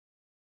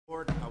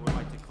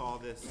call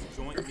this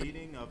joint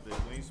meeting of the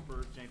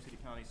Williamsburg, James City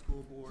County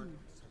School Board,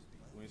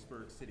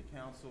 Williamsburg City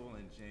Council,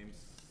 and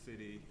James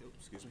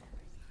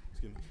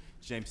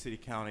City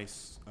County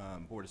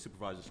Board of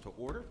Supervisors to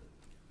order.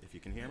 If you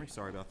can hear me,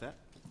 sorry about that.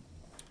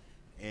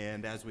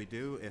 And as we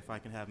do, if I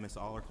can have Ms.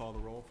 Aller call the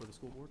roll for the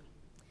school board.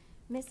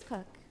 Ms.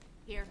 Cook.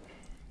 Here.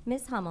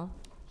 Ms. Hummel.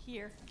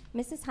 Here.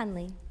 Mrs.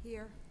 Hunley.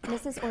 Here.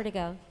 Mrs.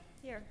 Ortego.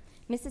 Here.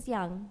 Mrs.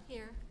 Young.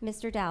 Here.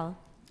 Mr. Dowell.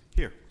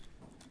 Here.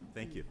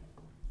 Thank you.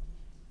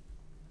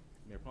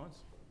 Mayor Pons?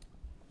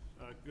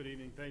 Good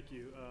evening. Thank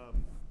you.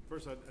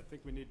 First, I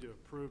think we need to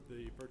approve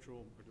the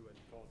virtual, or do I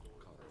call it to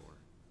order? Call it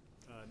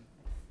to order.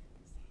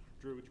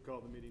 Drew, would you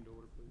call the meeting to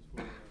order, please?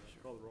 We'll,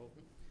 call the roll.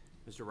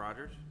 Mr.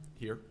 Rogers?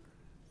 Here.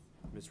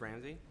 Ms.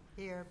 Ramsey?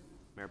 Here.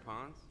 Mayor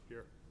Pons?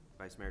 Here.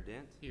 Vice Mayor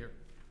Dent? Here.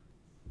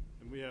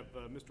 And we have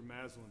Mr.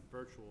 Maslin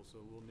virtual, so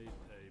we'll need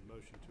a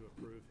motion to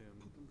approve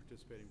him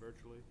participating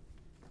virtually.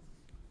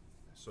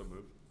 So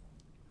moved.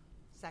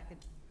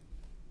 Second.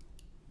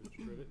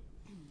 Mr. Trivet?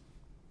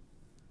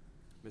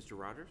 Mr.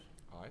 Rogers?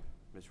 Aye.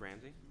 Ms.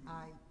 Ramsey?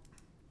 Aye.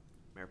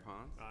 Mayor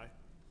Pons? Aye.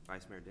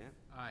 Vice Mayor Dent?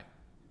 Aye.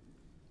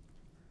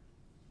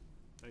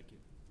 Thank you.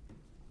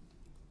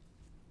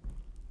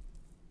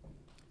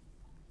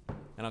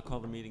 And I'll call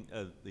the meeting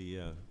of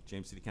the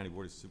James City County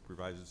Board of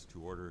Supervisors to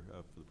order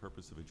for the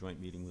purpose of a joint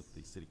meeting with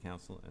the City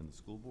Council and the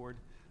School Board.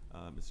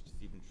 Mr.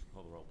 Stevens,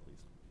 call the roll, please.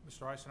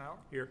 Mr. Eisenhower?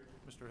 Here.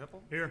 Mr.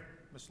 Hippel? Here.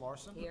 Ms.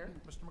 Larson? Here.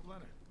 Mr.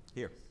 McGlinnan?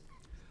 Here.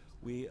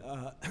 We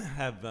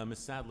have Ms.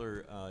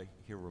 Sadler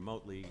here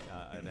remotely.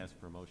 I'd ask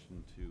for a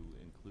motion to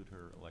include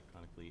her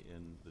electronically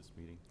in this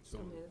meeting. So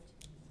moved.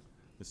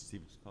 Mrs.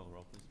 Stevens, call the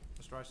roll, please.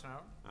 Mr.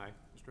 Eisenhower? Aye.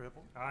 Mr.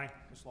 Hippel? Aye.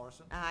 Ms.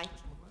 Larson? Aye.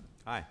 Mr. McGlinnan?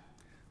 Aye.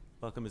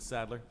 Welcome, Ms.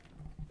 Sadler.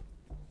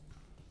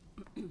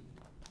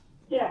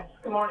 Yes,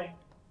 good morning.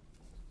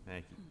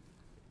 Thank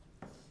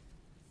you.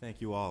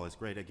 Thank you all. It's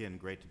great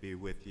to be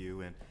with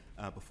you. And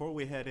before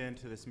we head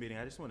into this meeting,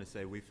 I just want to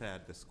say we've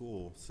had the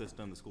school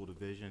system, the school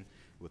division,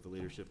 with the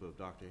leadership of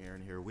Dr.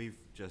 Heron here. We've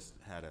just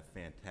had a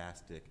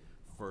fantastic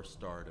first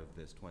start of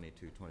this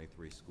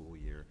 22-23 school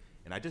year.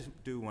 And I just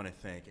do want to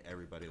thank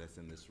everybody that's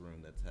in this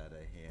room that's had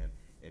a hand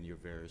in your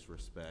various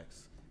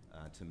respects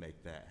to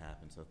make that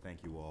happen. So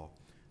thank you all.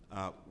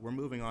 We're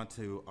moving on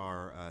to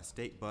our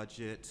state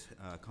budget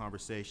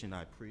conversation.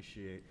 I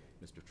appreciate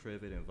Mr.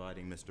 Trivet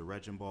inviting Mr.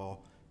 Regenball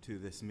to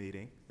this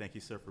meeting. Thank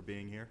you, sir, for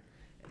being here.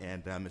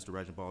 And Mr.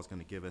 Regenball is going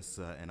to give us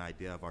an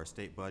idea of our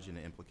state budget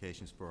and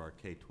implications for our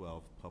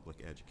K-12 public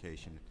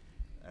education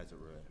as it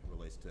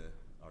relates to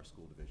our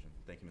school division.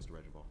 Thank you, Mr.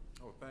 Regenball.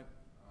 Oh,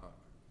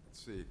 let's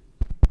see.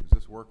 Is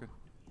this working?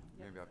 Yep.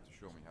 Maybe you have to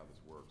show me how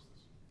this works.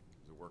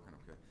 Is it working?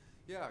 Okay.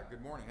 Yeah,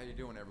 good morning. How you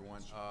doing,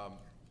 everyone?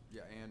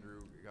 Yeah, Andrew,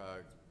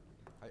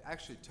 I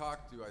actually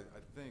talked to,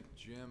 I think,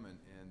 Jim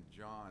and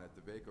John at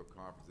the VACO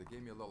conference. They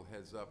gave me a little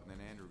heads up, and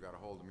then Andrew got a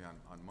hold of me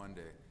on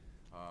Monday.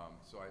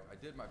 So I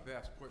did my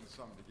best putting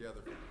something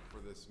together for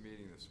this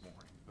meeting this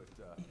morning. But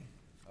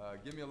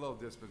give me a little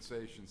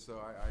dispensation. So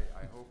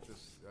I hope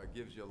this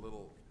gives you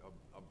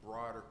a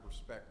broader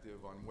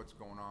perspective on what's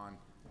going on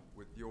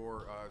with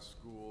your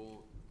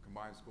school,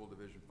 combined school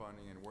division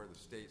funding, and where the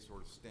state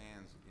sort of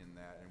stands in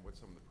that, and what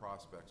some of the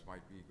prospects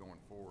might be going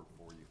forward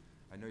for you.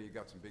 I know you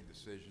got some big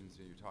decisions,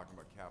 and you're talking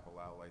about capital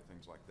outlay,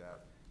 things like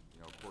that.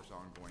 You know, of course,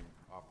 ongoing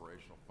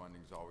operational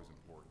funding is always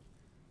important.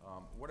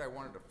 What I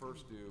wanted to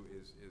first do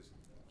is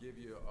give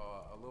you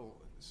a little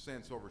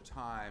sense over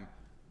time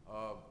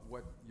of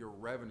what your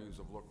revenues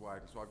have looked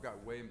like. So I've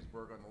got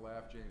Williamsburg on the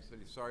left, James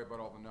City. Sorry about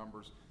all the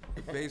numbers.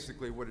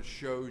 Basically, what it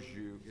shows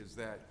you is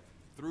that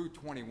through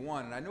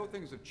 21, and I know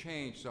things have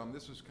changed some.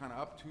 This is kind of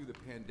up to the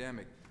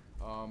pandemic.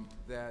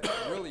 That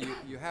really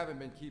you haven't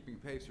been keeping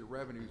pace your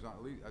revenues on,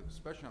 at least,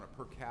 especially on a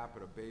per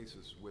capita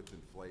basis with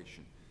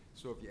inflation.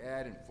 So if you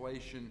add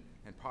inflation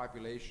and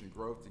population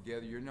growth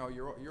together,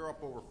 you're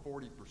up over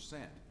 40%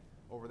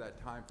 over that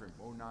time frame,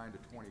 09 to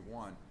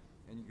 21.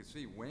 And you can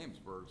see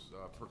Williamsburg's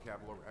per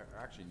capita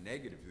are actually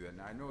negative through that.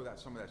 Now I know that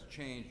some of that's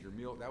changed. Your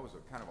meal, that was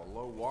a kind of a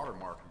low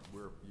watermark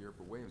year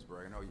for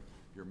Williamsburg. I know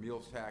your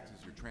meals taxes,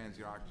 your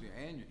transient occupancy,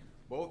 and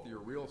both of your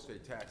real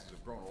estate taxes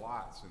have grown a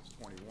lot since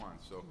 21.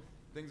 So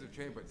things have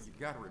changed, but you've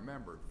got to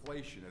remember,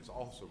 inflation has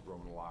also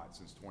grown a lot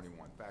since 21.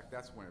 In fact,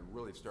 that's when it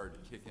really started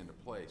to kick into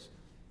place.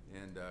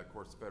 And of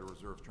course, the Federal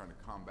Reserve is trying to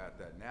combat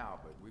that now,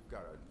 but we've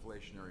got an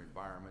inflationary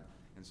environment.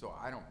 And so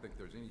I don't think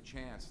there's any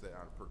chance that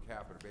on a per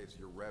capita basis,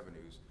 your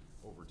revenues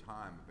over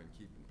time have been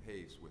keeping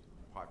pace with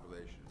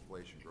population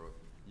inflation growth.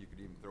 You could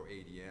even throw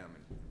ADM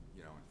and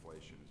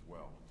inflation as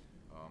well.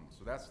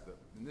 So that's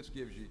and this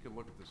gives you can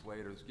look at this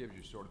later, this gives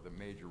you sort of the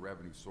major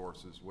revenue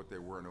sources, what they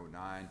were in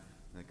 09, and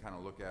then kind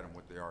of look at them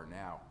what they are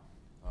now.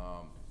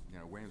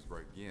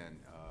 Williamsburg, again,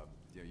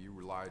 you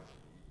relied,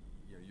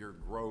 your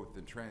growth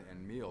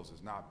and meals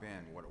has not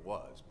been what it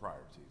was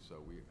prior to, so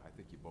I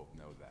think you both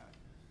know that.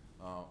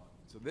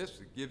 So this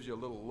gives you a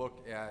little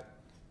look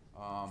at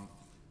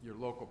your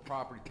local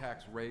property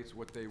tax rates,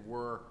 what they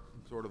were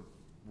sort of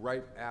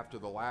right after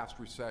the last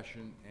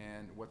recession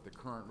and what the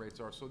current rates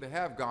are. So they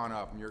have gone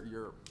up, and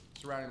your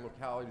surrounding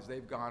localities,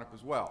 they've gone up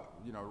as well.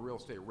 You know, real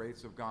estate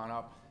rates have gone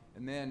up.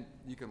 And then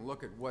you can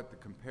look at what the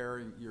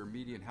comparing your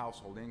median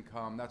household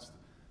income, that's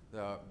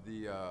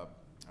the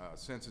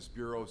Census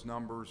Bureau's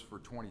numbers for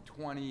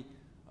 2020.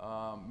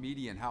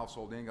 Median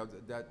household income,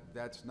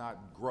 that's not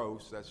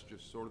gross, that's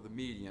just sort of the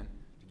median,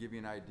 to give you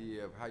an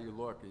idea of how you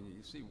look. And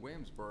you see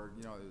Williamsburg,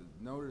 you know,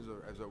 noted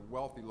as a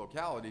wealthy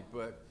locality,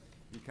 but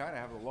you kind of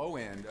have the low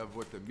end of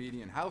what the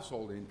median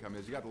household income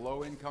is. You got the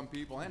low income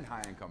people and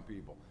high income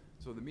people.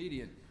 So the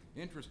median,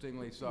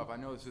 interestingly enough, I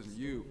know this isn't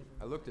you,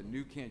 I looked at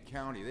New Kent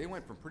County. They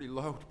went from pretty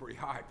low to pretty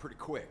high pretty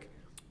quick.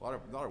 A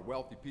lot of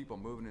wealthy people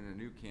moving into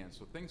New Kent,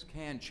 so things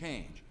can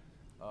change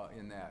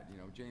in that. You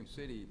know, James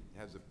City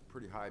has a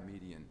pretty high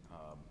median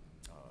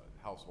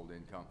household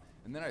income.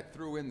 And then I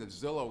threw in the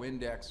Zillow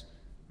index.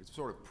 It's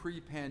sort of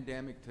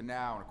pre-pandemic to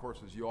now, and of course,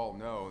 as you all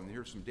know, and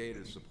here's some data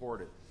to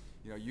support it,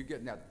 you know, you're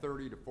getting that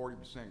 30 to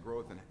 40%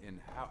 growth in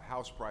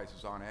house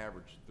prices on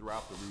average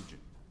throughout the region.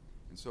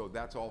 And so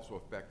that's also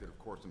affected, of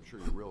course, I'm sure,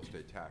 your real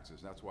estate taxes.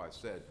 And that's why I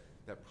said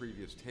that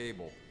previous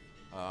table,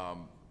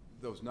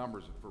 those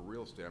numbers for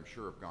real estate, I'm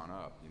sure, have gone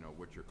up, you know,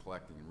 what you're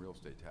collecting in real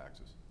estate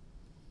taxes.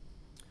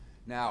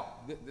 Now,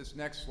 this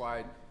next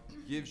slide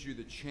gives you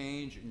the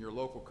change in your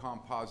local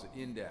composite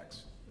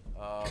index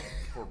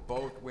for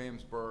both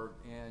Williamsburg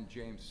and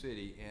James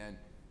City. And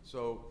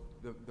so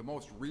the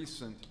most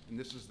recent, and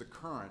this is the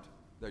current,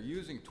 they're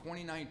using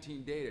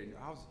 2019 data.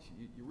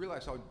 You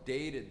realize how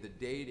dated the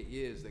data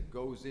is that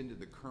goes into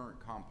the current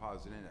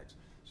composite index.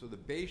 So the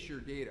base year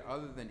data,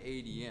 other than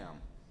ADM,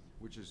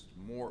 which is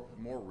more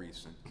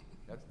recent,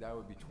 that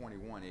would be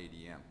 21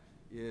 ADM,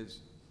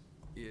 is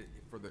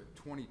for the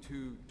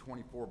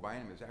 22-24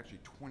 biennium is actually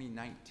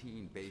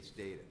 2019 base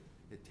data.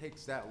 It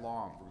takes that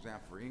long, for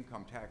example, for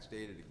income tax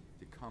data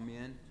to come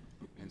in,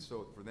 and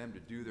so for them to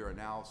do their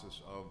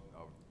analysis of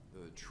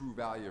the true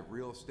value of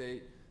real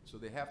estate, so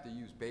they have to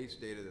use base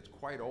data that's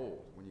quite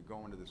old when you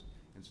go into this.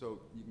 And so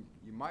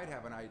you might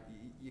have an idea,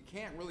 you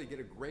can't really get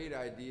a great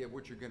idea of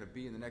what you're going to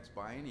be in the next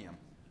biennium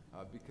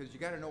because you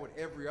got to know what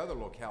every other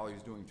locality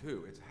is doing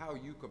too. It's how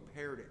you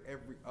compare to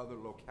every other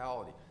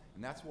locality.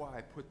 And that's why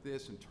I put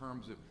this in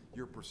terms of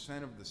your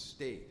percent of the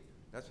state.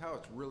 That's how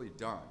it's really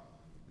done.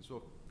 And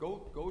so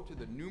go to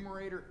the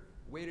numerator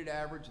weighted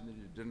average and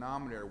the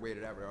denominator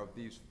weighted average of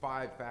these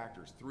 5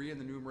 factors, 3 in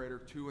the numerator,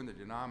 2 in the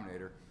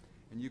denominator,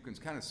 and you can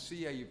kind of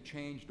see how you've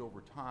changed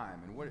over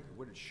time. And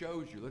what it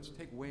shows you, let's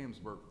take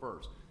Williamsburg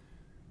first.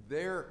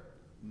 Their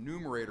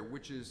numerator,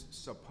 which is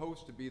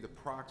supposed to be the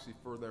proxy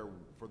for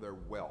their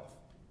wealth,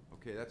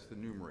 okay, that's the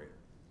numerator.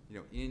 You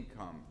know,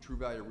 income, true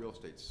value of real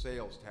estate,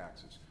 sales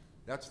taxes,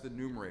 that's the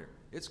numerator.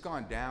 It's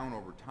gone down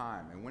over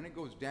time, and when it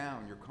goes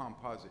down, your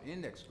composite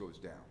index goes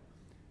down.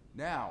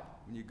 Now,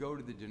 when you go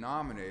to the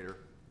denominator,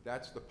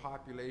 that's the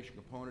population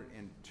component,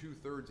 and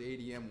 2/3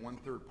 ADM,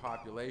 1/3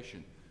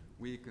 population.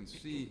 We can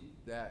see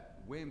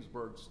that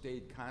Williamsburg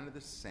stayed kind of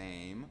the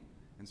same,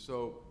 and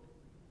so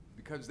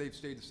because they've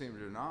stayed the same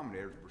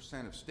denominator,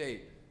 percent of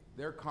state,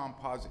 their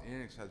composite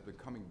index has been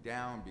coming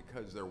down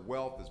because their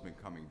wealth has been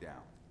coming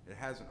down. It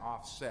hasn't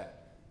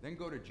offset. Then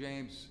go to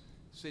James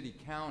City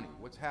County.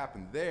 What's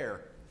happened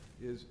there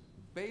is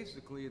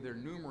basically their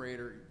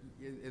numerator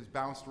is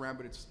bounced around,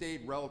 but it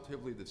stayed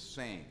relatively the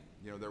same.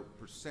 You know, their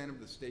percent of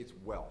the state's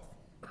wealth,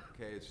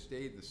 okay, it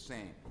stayed the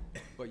same.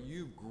 But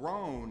you've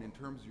grown in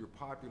terms of your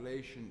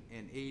population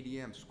and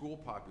ADM school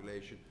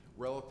population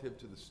relative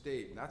to the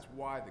state. And that's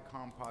why the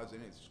composite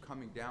index is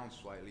coming down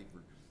slightly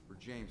for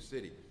James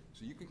City.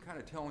 So you can kind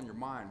of tell in your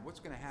mind what's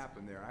going to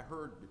happen there. I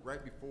heard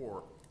right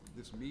before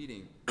this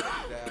meeting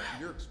that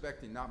you're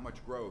expecting not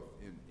much growth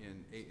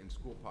in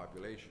school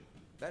population.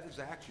 That is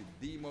actually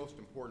the most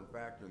important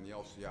factor in the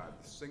LCI.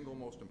 The single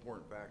most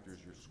important factor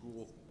is your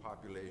school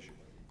population.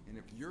 And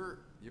if you're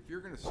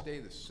going to stay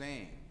the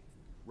same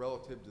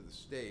relative to the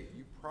state,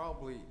 you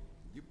probably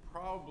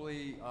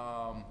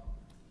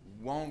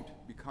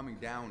won't be coming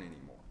down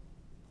anymore.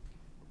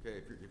 Okay,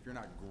 if you're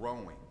not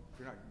growing,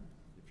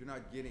 if you're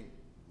not getting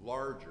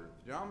larger,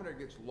 if the denominator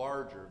gets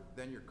larger,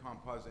 then your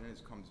composite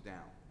index comes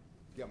down.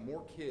 If you got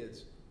more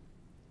kids,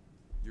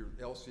 your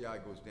LCI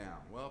goes down.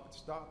 Well, if it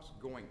stops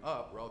going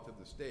up relative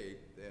to the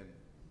state, then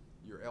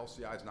your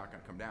LCI is not going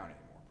to come down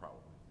anymore,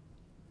 probably.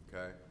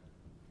 Okay?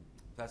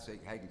 That's how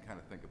you can kind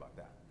of think about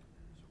that.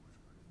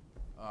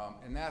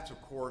 And that's,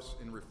 of course,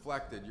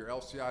 your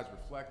LCI is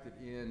reflected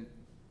in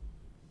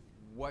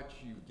what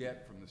you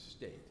get from the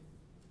state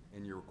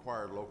and your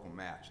required local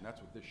match. And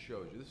that's what this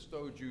shows you. This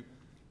shows you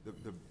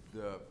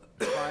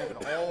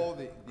all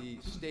the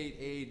state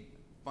aid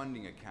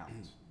funding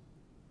accounts.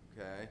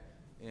 Okay?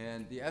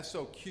 And the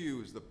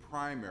SOQ is the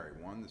primary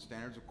one, the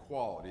standards of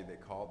quality they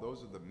call it.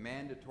 Those are the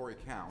mandatory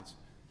accounts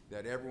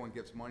that everyone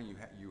gets money.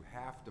 You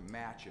have to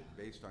match it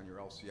based on your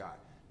LCI.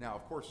 Now,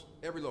 of course,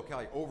 every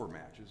locality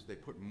overmatches. They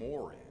put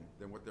more in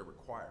than what they're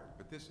required,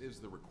 but this is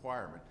the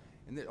requirement.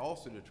 And it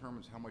also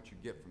determines how much you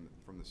get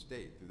from the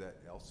state through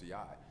that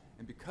LCI.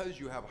 And because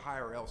you have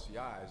higher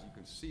LCIs, you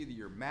can see that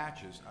your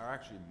matches are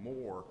actually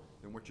more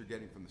than what you're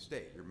getting from the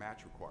state, your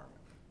match requirement.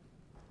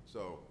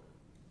 So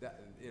that,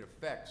 it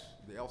affects,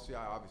 the LCI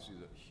obviously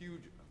is a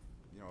huge,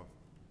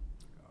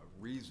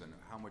 reason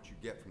how much you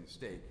get from the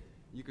state.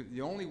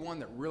 The only one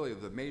that really,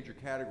 of the major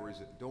categories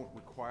that don't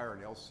require an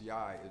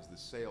LCI is the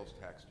sales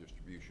tax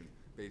distribution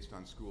based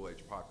on school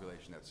age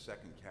population, that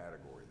second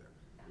category there.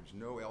 There's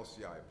no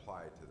LCI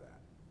applied to that,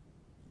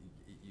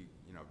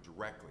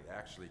 directly.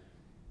 Actually,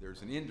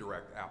 there's an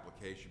indirect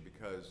application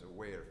because of the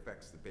way it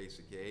affects the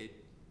basic aid.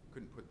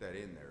 Couldn't put that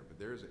in there, but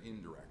there is an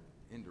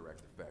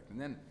indirect effect.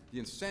 And then the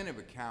incentive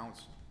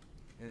accounts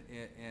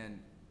and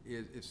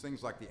it's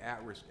things like the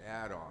at-risk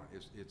add-on,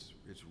 it's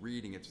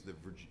reading, it's the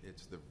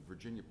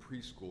Virginia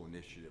Preschool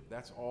Initiative.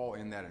 That's all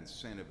in that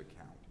incentive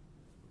account,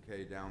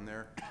 okay, down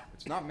there.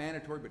 It's not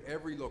mandatory, but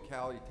every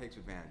locality takes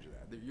advantage of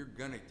that. You're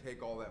gonna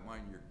take all that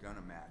money and you're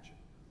gonna match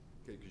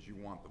it, okay, because you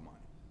want the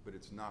money, but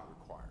it's not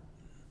required.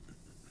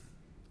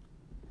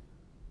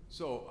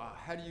 So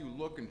how do you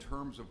look in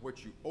terms of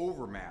what you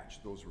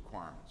overmatch those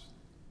requirements?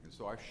 And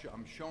so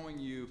I'm showing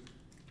you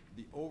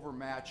the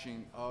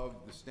overmatching of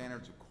the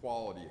standards of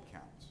quality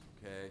accounts,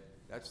 okay?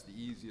 That's the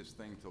easiest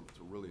thing to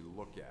really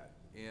look at.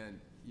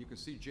 And you can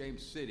see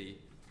James City,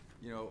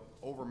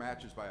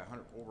 overmatches by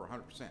over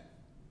 100%,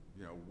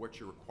 what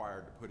you're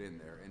required to put in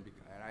there. And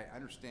I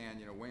understand,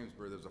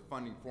 Williamsburg, there's a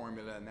funding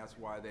formula, and that's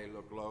why they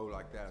look low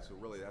like that. So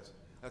really,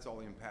 that's all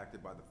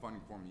impacted by the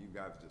funding formula you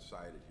guys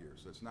decided here.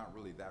 So it's not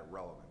really that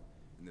relevant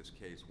in this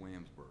case,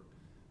 Williamsburg.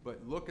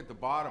 But look at the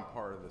bottom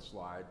part of the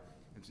slide,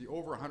 and see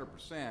over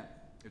 100%,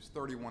 it's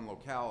 31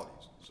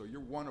 localities. So you're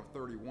one of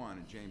 31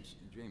 in James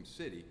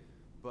City,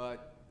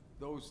 but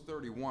those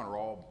 31 are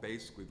all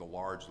basically the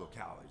large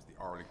localities, the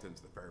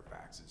Arlingtons, the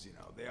Fairfaxes,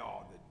 they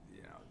all,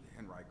 the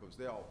Henricos,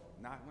 they all,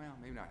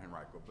 maybe not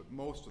Henrico, but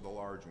most of the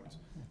large ones.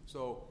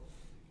 So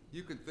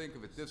you can think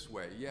of it this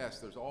way. Yes,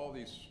 there's all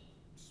these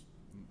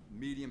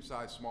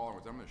medium-sized, smaller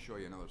ones. I'm gonna show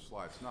you another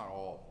slide. It's not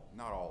all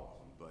of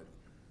them, but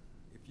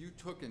if you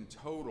took in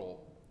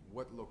total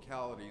what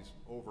localities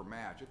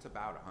overmatch, it's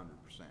about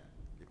 100%.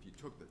 If you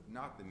took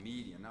not the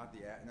median, not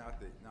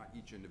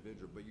each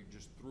individual, but you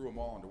just threw them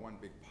all into one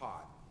big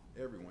pot,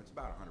 everyone, it's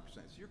about 100%.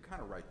 So you're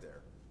kind of right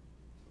there,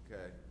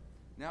 okay?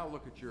 Now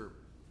look at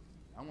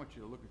I want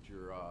you to look at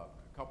your, a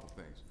couple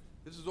things.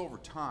 This is over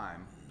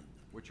time,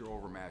 what your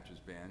overmatch has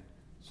been.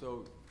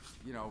 So,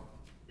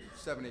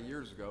 7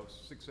 years ago,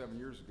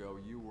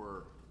 you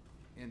were,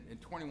 and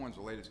 21's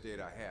the latest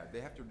data I had.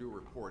 They have to do a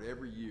report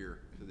every year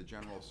to the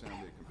General Assembly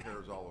that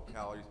compares all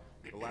localities.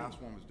 The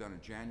last one was done in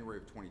January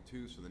of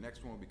 22, so the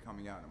next one will be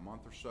coming out in a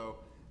month or so,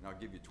 and I'll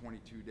give you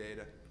 22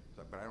 data,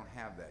 but I don't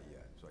have that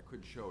yet, so I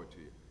couldn't show it to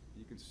you.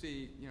 You can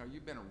see,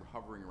 you've been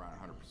hovering around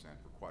 100%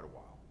 for quite a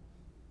while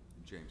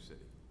in James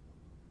City.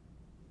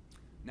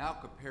 Now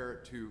compare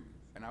it to,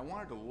 and I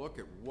wanted to look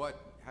at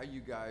how you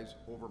guys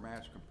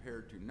overmatch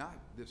compared to not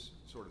this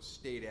sort of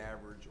state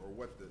average or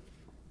what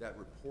that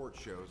report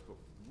shows, but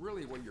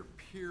really what your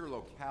peer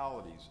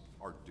localities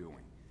are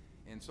doing.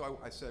 And so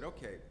I said,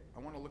 okay, I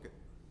want to look at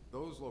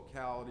those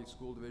localities,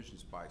 school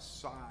divisions by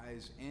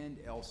size and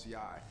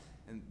LCI.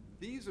 And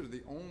these are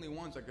the only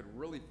ones I could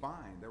really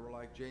find that were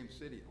like James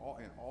City,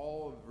 in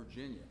all of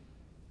Virginia.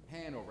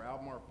 Hanover,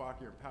 Albemarle,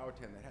 Fauquier, and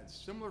Powhatan that had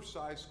similar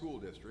size school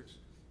districts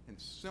and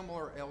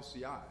similar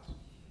LCIs.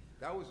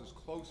 That was as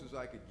close as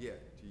I could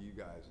get to you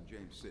guys in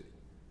James City.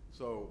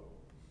 So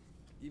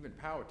even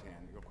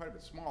Powhatan, quite a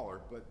bit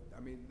smaller, but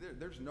I mean,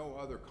 there's no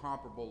other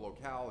comparable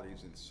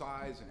localities in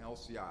size and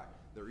LCI.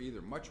 They're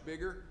either much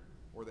bigger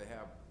or they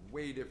have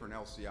way different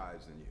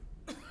LCIs than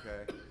you,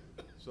 okay?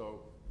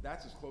 So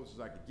that's as close as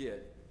I could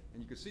get.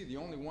 And you can see the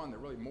only one that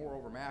really more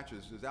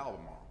overmatches is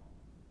Albemarle,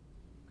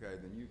 okay,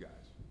 than you guys.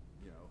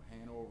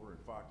 Hanover and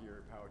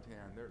Fauquier and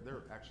Powhatan,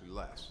 they're actually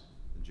less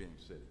than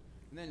James City.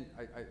 And then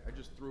I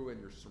just threw in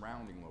your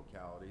surrounding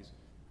localities.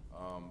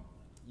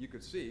 You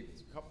could see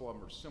a couple of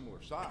them are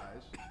similar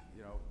size,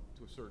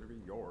 to a certain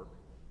degree. York,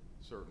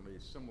 certainly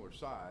similar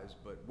size,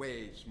 but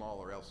way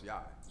smaller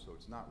LCI. So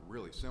it's not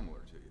really similar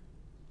to you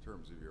in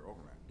terms of your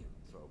overmatch.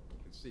 So you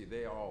can see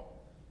they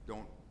all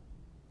don't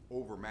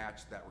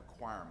overmatch that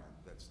requirement,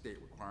 that state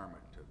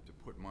requirement to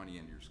put money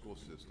into your school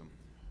system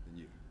than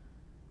you.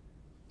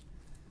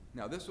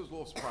 Now this was a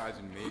little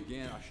surprising to me.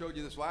 Again, I showed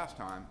you this last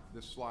time,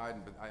 this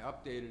slide, but I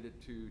updated it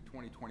to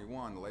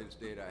 2021, the latest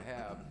data I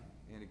have.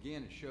 And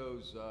again, it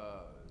shows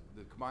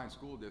the combined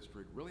school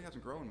district really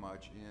hasn't grown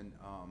much in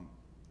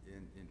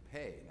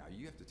pay. Now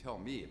you have to tell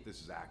me if this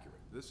is accurate.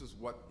 This is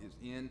what is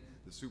in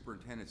the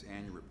superintendent's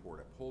annual report.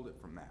 I pulled it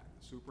from that.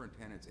 The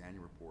superintendent's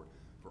annual report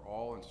for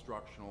all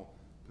instructional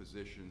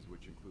positions,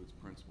 which includes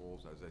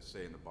principals, as I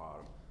say in the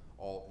bottom,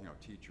 all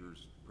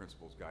teachers,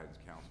 principals, guidance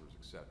counselors,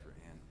 etc.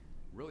 And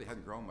really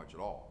hasn't grown much at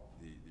all,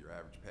 your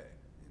average pay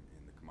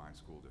in the combined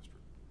school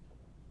district.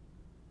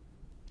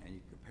 And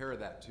you compare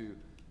that to,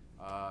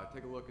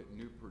 take a look at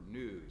Newport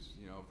News,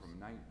 from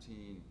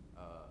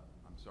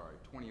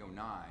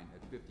 2009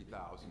 at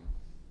 50,000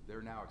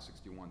 They're now at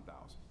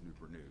 61,000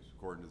 Newport News,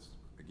 according to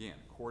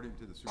according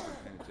to the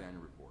superintendent's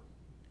annual report.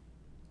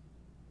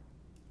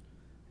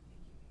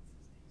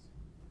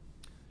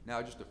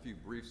 Now, just a few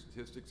brief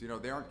statistics. You know,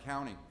 they aren't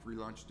counting free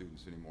lunch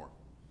students anymore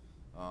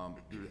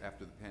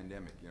after the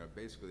pandemic. You know,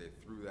 basically they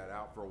threw that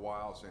out for a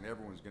while, saying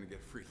everyone's going to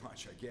get free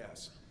lunch, I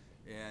guess.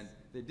 And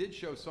they did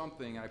show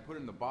something, and I put it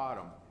in the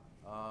bottom.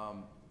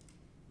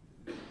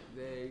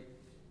 They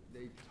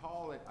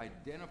call it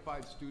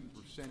identified student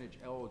percentage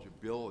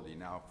eligibility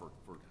now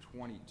for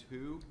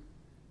 22,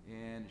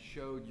 and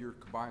showed your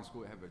combined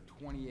school have a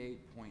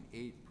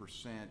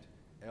 28.8%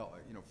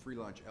 free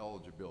lunch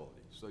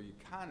eligibility. So you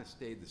kind of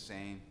stayed the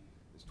same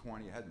as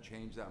 20. It hasn't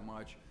changed that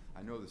much.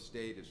 I know the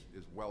state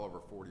is well over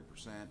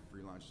 40%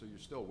 free lunch, so you're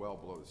still well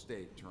below the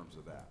state in terms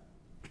of that.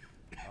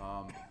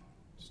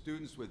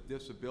 Students with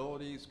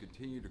disabilities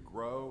continue to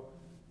grow.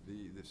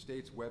 The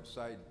state's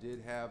website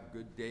did have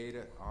good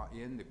data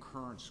in the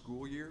current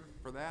school year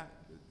for that,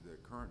 the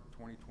current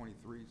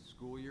 2023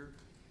 school year,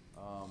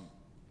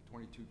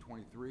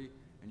 22-23,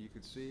 and you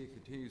can see it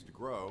continues to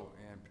grow,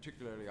 and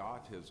particularly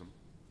autism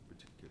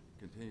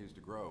continues to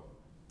grow.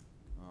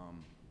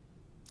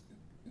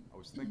 I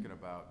was thinking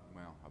about,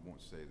 well, I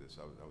won't say this,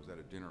 I was at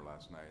a dinner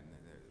last night, and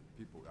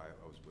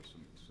I was with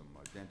some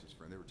dentist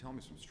friends. They were telling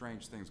me some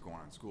strange things going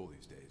on in school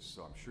these days,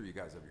 so I'm sure you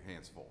guys have your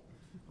hands full,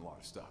 a lot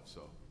of stuff,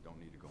 so don't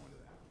need to go into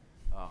that.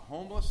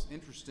 Homeless,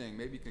 interesting,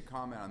 maybe you can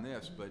comment on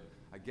this, but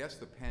I guess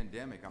the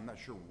pandemic, I'm not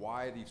sure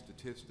why these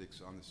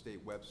statistics on the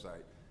state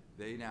website,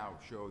 they now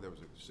show there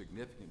was a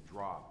significant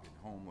drop in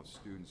homeless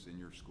students in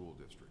your school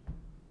district.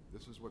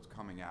 This is what's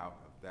coming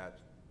out of that,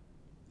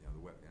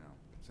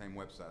 same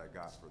website I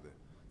got for the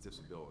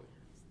disability.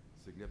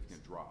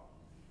 Significant drop.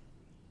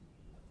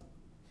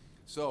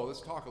 So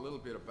let's talk a little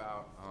bit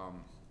about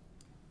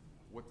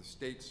what the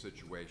state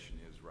situation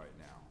is right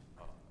now.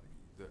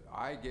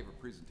 I gave a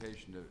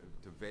presentation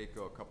to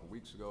VACO a couple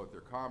weeks ago at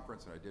their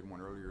conference, and I did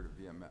one earlier to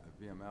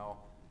VML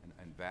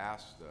and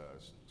VAST,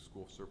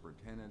 school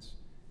superintendents,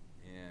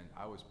 and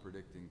I was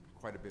predicting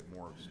quite a bit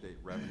more of state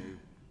revenue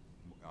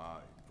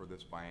for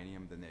this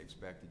biennium than they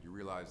expected. You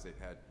realize they've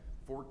had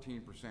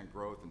 14%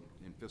 growth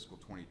in fiscal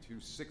 22,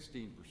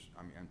 16%,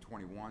 and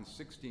 21,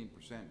 16% in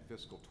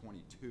fiscal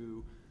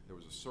 22. There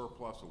was a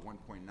surplus of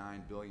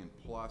 1.9 billion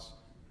plus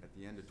at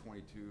the end of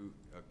 22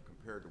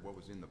 compared to what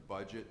was in the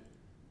budget.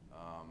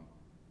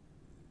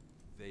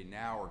 They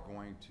now are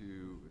going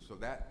to, so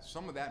that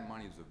some of that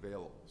money is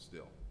available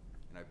still,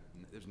 and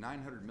there's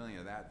 900 million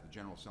of that the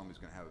General Assembly is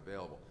going to have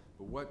available.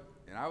 But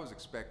and I was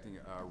expecting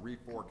a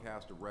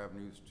reforecast of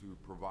revenues to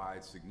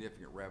provide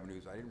significant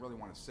revenues. I didn't really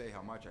want to say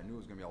how much. I knew it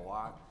was going to be a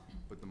lot,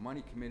 but the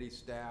Money Committee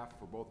staff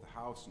for both the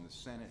House and the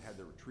Senate had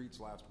their retreats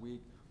last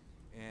week,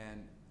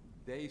 and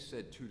they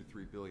said $2 to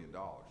 $3 billion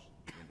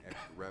in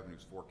extra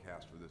revenues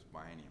forecast for this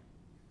biennium.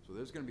 So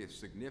there's going to be a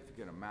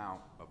significant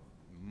amount of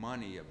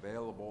money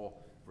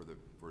available for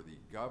the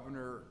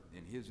governor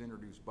in his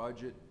introduced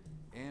budget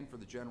and for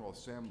the General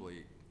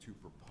Assembly to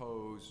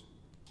propose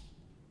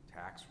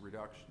tax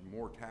reduction,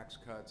 more tax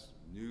cuts,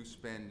 new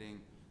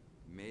spending,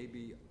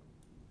 maybe,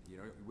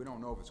 we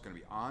don't know if it's going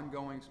to be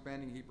ongoing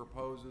spending he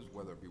proposes,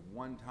 whether it be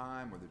one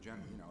time or the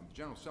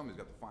General Assembly's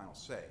got the final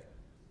say.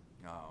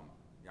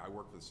 I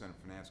worked for the Senate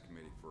Finance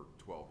Committee for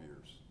 12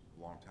 years,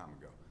 a long time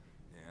ago,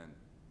 and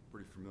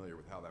pretty familiar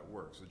with how that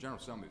works. The General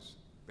Assembly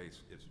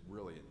is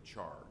really in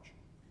charge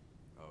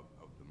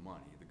of the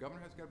money. The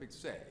governor has got a big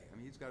say. I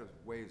mean, he's got his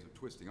ways of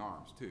twisting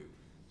arms too.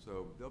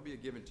 So there'll be a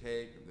give and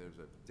take. There's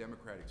a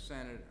Democratic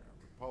Senate,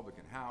 a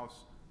Republican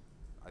House.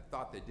 I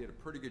thought they did a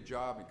pretty good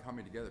job in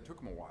coming together. It took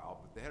them a while,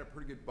 but they had a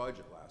pretty good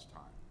budget last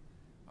time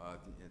at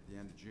the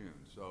end of June.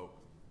 So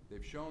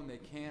they've shown they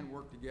can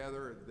work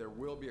together. There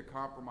will be a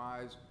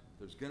compromise.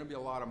 There's going to be a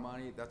lot of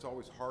money. That's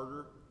always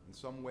harder in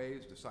some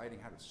ways, deciding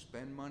how to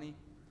spend money.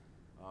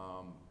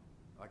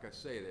 Like I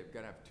say, they've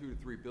got to have $2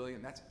 to $3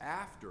 billion. That's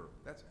after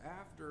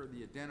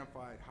the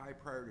identified high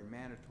priority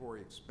mandatory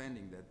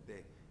expending that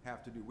they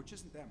have to do, which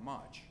isn't that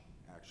much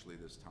actually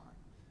this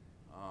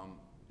time.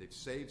 They've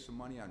saved some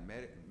money on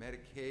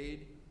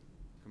Medicaid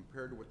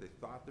compared to what they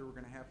thought they were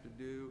going to have to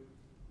do.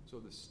 So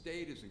the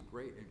state is in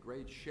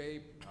great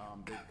shape.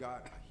 They've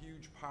got a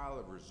huge pile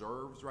of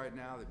reserves right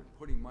now. They've been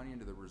putting money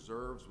into the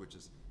reserves, which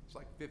is it's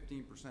like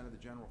 15% of the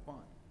general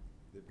fund.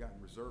 They've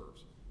gotten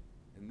reserves.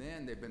 And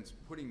then they've been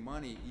putting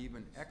money,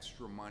 even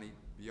extra money,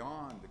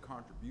 beyond the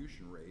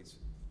contribution rates.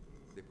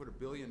 They put $1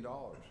 billion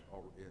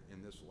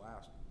in this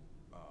last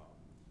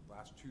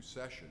two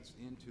sessions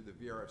into the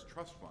VRS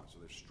trust fund. So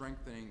they're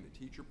strengthening the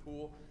teacher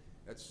pool.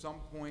 At some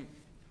point,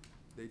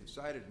 they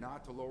decided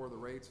not to lower the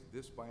rates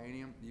this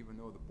biennium, even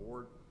though the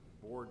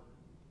board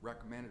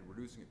recommended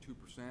reducing it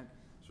 2%.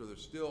 So they're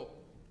still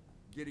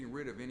getting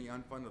rid of any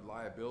unfunded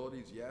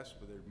liabilities, yes,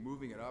 but they're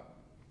moving it up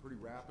pretty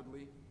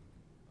rapidly.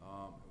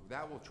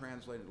 That will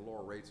translate into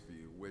lower rates for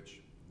you, which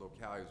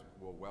localities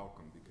will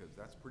welcome, because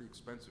that's pretty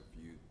expensive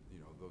for you,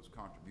 those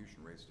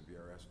contribution rates to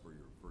VRS for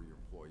your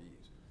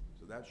employees.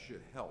 So that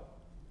should help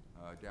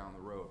down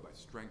the road by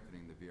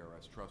strengthening the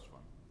VRS trust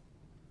fund.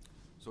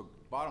 So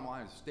bottom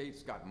line is the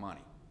state's got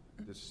money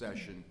this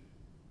session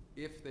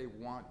if they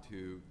want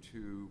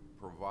to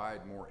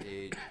provide more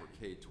aid for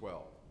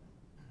K-12.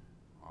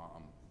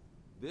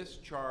 This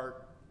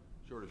chart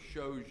sort of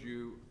shows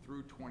you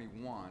through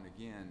 21.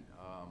 Again,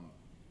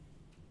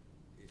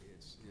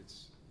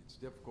 it's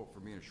difficult for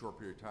me in a short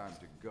period of time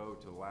to go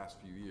to the last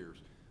few years,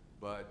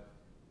 but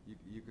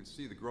you can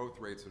see the growth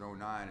rates in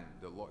 09 and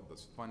the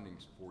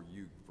fundings for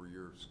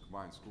your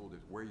combined school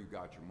district, where you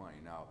got your money.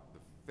 Now, the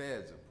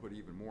feds have put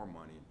even more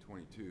money in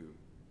 22,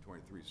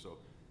 23, so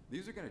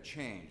these are going to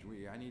change.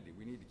 We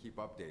need to keep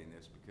updating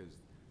this because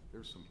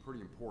there's some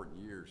pretty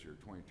important years here,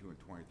 22 and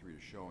 23,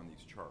 to show in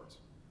these charts.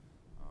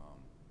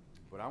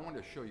 But I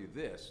wanted to show you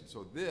this. And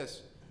so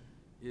this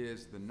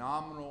is the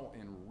nominal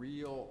and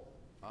real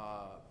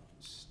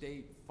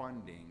state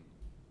funding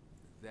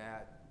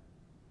that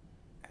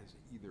has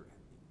either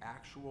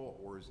actual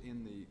or is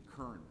in the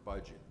current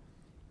budget.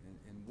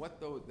 And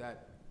what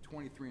that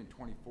 23 and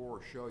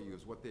 24 show you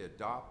is what they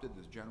adopted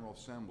this General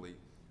Assembly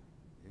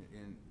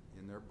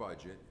in their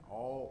budget.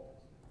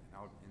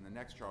 Now in the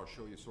next chart I'll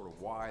show you sort of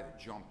why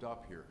they jumped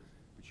up here.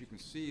 But you can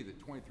see that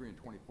 23 and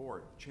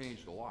 24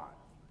 changed a lot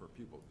for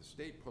people. The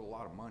state put a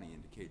lot of money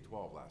into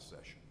K-12 last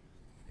session.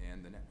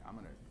 And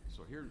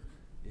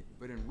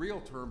but in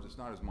real terms it's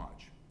not as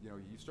much. You know,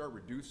 you start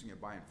reducing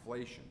it by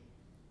inflation.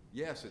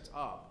 Yes, it's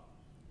up,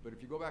 but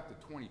if you go back to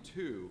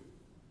 22,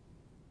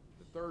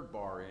 the third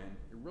bar in,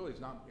 it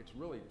was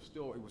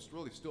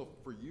really still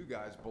for you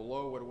guys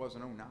below what it was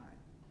in 09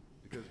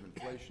 because of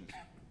inflation,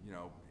 you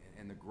know,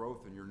 and the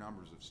growth in your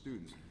numbers of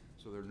students.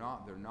 So they're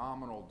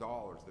nominal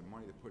dollars, the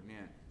money they're putting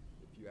in.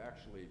 If you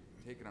actually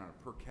take it on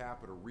a per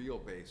capita real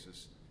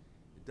basis,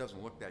 it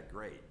doesn't look that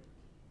great.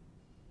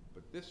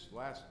 But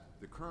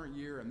the current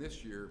year and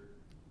this year,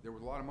 there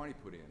was a lot of money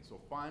put in. So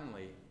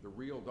finally, the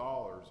real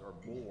dollars are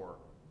more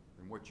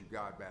than what you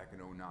got back in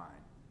 09.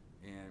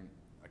 And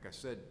like I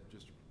said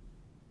just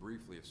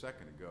briefly a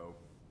second ago,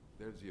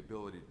 there's the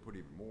ability to put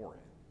even more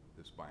in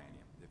this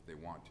biennium if they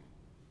want to.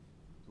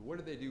 So what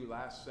did they do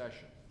last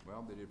session?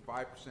 Well, they did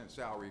 5%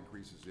 salary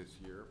increases this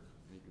year,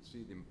 and you can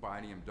see the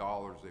biennium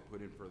dollars they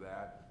put in for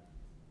that.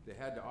 They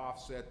had to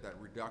offset that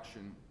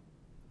reduction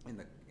in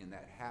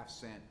that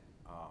half-cent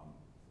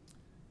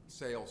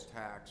sales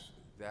tax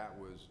that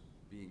was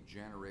being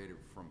generated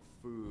from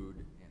food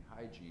and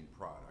hygiene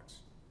products.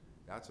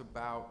 That's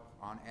about,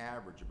 on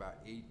average,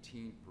 about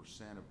 18%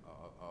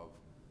 of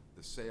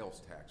the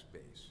sales tax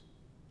base.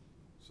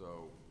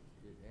 So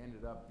it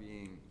ended up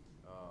being,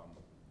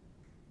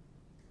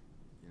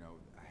 you know,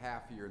 a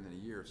half year and then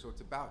a year. So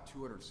it's about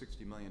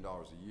 $260 million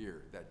a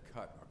year that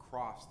cut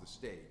across the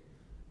state,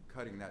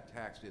 cutting that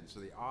tax in. So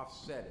they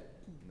offset it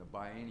in the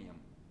biennium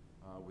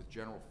with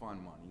general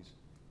fund monies.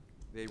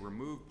 They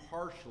removed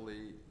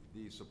partially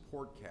the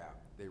support cap.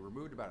 They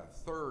removed about a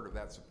third of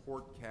that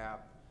support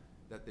cap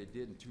that they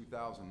did in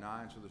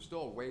 2009. So there's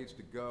still a ways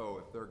to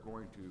go if they're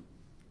going to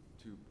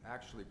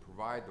actually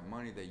provide the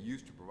money they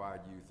used to provide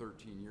you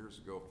 13 years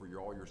ago for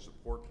all your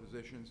support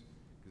positions,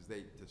 because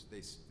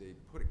they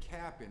put a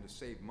cap in to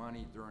save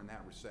money during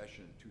that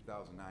recession in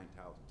 2009,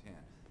 2010.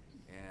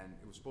 And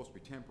it was supposed to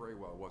be temporary.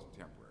 Well, it wasn't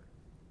temporary.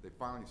 They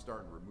finally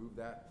started to remove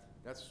that.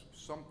 That's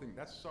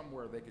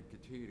somewhere they could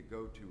continue to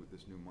go to with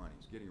this new money,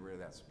 is getting rid of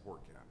that support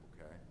cap,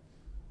 okay?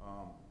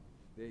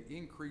 They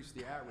increased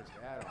the at-risk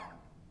add-on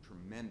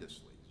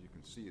tremendously, as you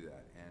can see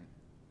that. And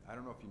I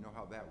don't know if you know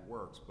how that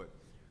works, but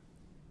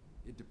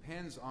it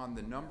depends on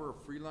the number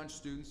of free lunch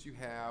students you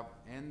have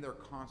and their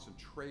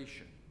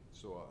concentration.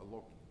 So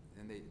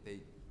and they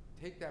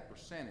take that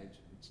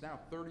percentage, it's now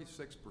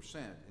 36%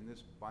 in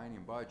this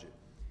biennium budget.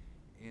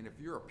 And if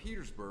you're a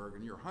Petersburg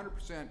and you're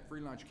 100%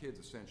 free lunch kids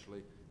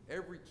essentially,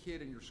 every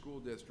kid in your school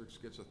districts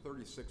gets a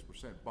 36%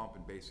 bump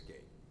in basic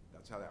aid.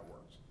 That's how that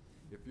works.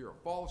 If you're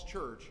a Falls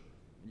Church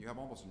and you have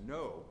almost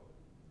no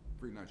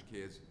free lunch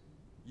kids,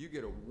 you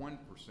get a 1%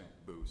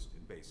 boost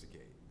in basic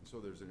aid. So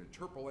there's an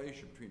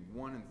interpolation between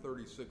 1 and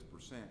 36%,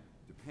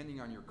 depending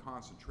on your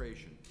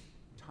concentration,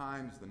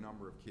 times the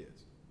number of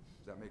kids.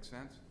 Does that make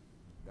sense?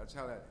 That's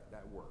how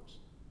that works,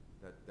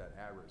 that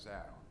average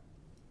add-on.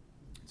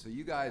 So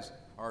you guys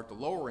are at the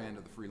lower end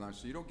of the free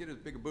lunch, so you don't get as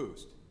big a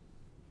boost.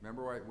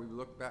 Remember we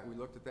looked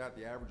at that,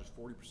 the average is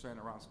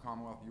 40% around the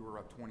Commonwealth, you were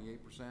about 28%,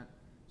 so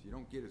you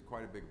don't get as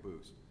quite a big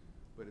boost.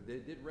 But they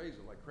did raise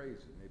it like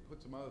crazy, and they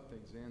put some other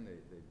things in.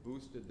 They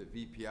boosted the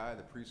VPI,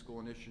 the preschool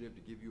initiative,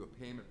 to give you a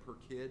payment per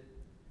kid.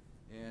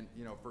 And,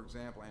 you know, for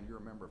example, and you're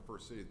a member of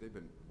First City, they've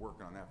been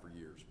working on that for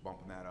years,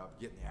 bumping that up,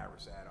 getting the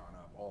at-risk add-on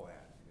up, all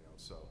that, you know.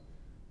 So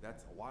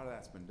that's a lot of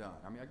that's been done.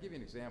 I mean, I'll give you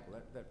an example.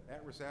 That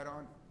at-risk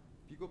add-on,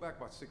 if you go back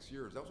about 6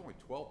 years, that was only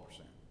 12%.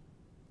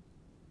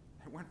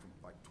 It went from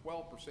like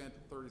 12%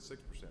 to 36%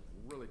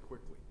 really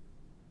quickly.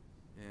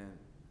 And,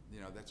 you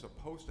know, that's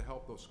supposed to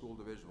help those school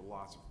divisions with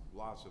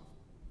lots of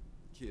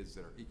kids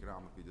that are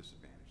economically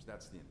disadvantaged.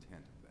 That's the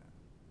intent of that.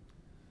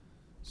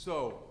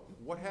 So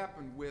what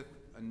happened with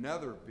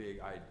another big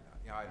item?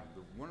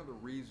 One of the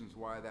reasons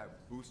why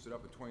that boosted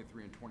up at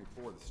 23 and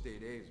 24, the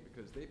state aid, is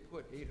because they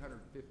put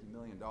 $850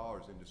 million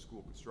into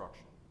school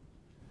construction.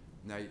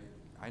 Now,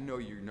 I know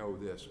you know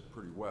this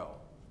pretty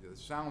well. It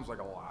sounds like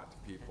a lot to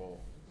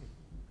people,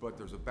 but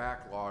there's a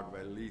backlog of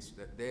at least,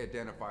 that they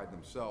identified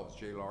themselves,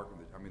 JLARC,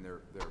 I mean,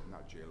 they're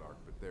not JLARC,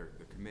 but they're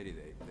the committee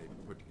they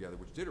put together,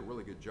 which did a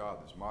really good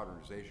job, this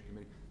modernization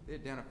committee. They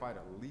identified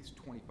at least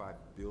 25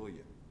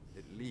 billion,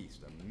 at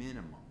least, a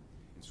minimum,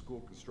 in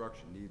school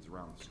construction needs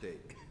around the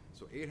state.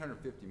 So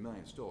 850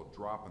 million is still a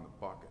drop in the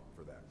bucket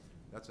for that.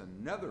 That's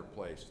another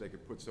place they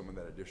could put some of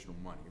that additional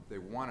money. If they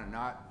want to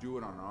not do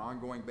it on an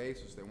ongoing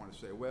basis, they want to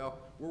say, well,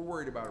 we're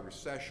worried about a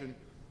recession,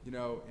 you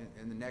know,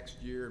 in the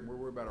next year, and we're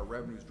worried about our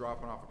revenues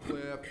dropping off a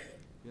cliff,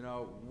 you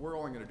know, we're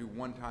only going to do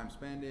one-time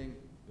spending.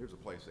 There's a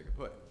place they could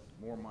put it.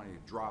 More money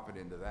to drop it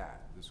into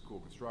that, the school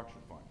construction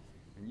fund.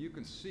 And you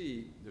can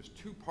see there's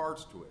two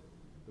parts to it.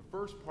 The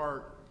first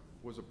part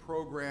was a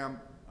program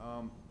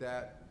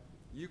that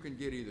you can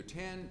get either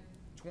 10,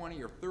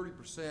 20, or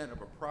 30%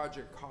 of a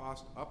project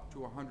cost up to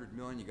 $100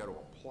 million. You got to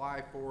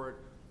apply for it.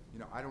 You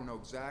know, I don't know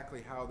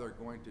exactly how they're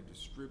going to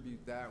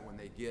distribute that when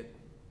they get,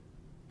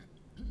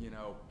 you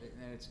know,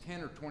 and it's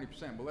 10 or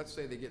 20%, but let's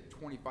say they get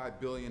 25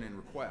 billion in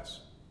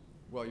requests.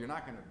 Well, you're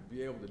not going to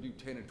be able to do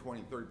 10 and 20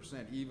 and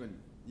 30% even,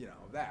 you know,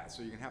 that.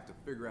 So you're going to have to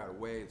figure out a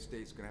way, the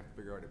state's going to have to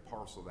figure out how to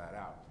parcel that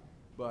out.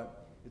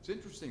 But it's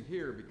interesting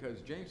here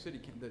because James City,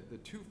 the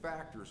two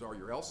factors are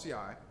your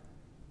LCI,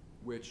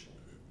 which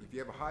if you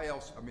have a high a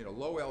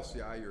low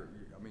LCI,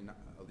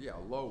 a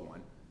low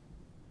one,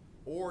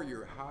 or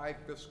your high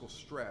fiscal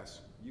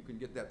stress, you can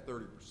get that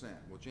 30%.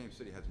 Well, James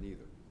City has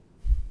neither.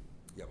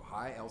 You have a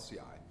high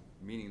LCI,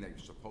 meaning that you're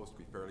supposed to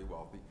be fairly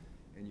wealthy,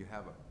 and you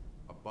have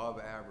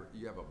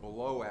you have a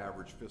below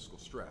average fiscal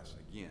stress.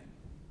 Again,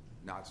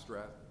 not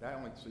stress.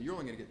 So you're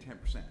only going to get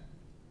 10%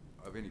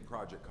 of any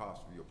project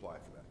cost if you apply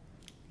for that.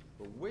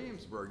 But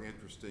Williamsburg,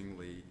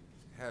 interestingly,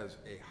 has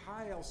a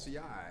high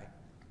LCI,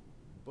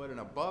 but an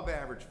above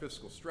average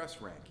fiscal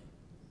stress ranking.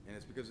 And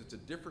it's because it's a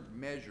different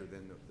measure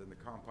than the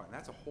composite. And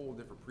that's a whole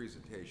different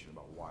presentation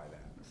about why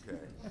that,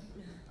 okay?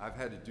 I've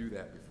had to do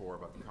that before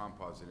about the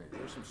composite index.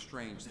 There's some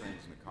strange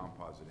things in the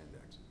composite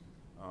index.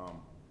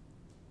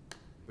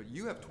 But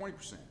you have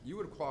 20%. You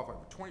would have qualified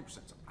for 20%.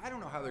 So I don't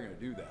know how they're going to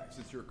do that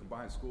since you're a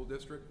combined school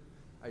district.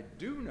 I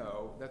do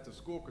know that the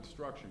school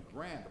construction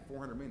grant, the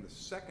 $400 million, the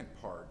second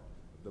part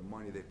of the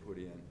money they put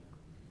in,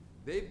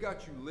 they've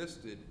got you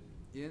listed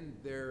in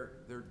their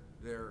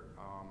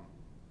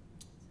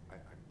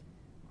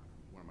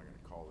what am I going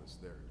to call this?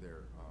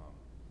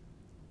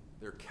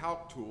 Their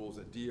calc tools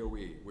at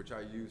DOE, which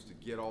I use to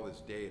get all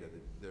this data.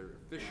 Their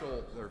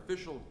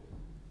official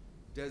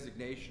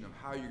designation of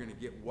how you're going to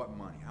get what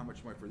money, how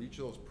much money for each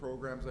of those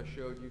programs I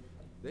showed you.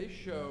 They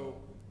show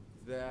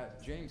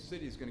that James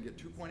City is going to get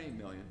 $2.8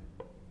 million,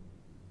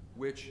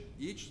 which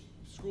each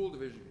school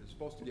division is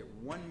supposed to get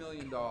 $1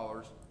 million,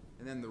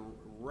 and then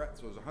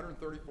so there's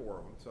 134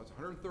 of them. So it's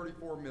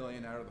 134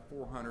 million out of the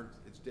 400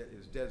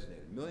 is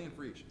designated, $1 million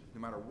for each.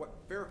 No matter what,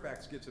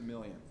 Fairfax gets $1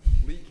 million,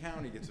 Lee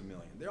County gets $1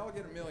 million. They all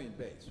get $1 million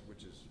base,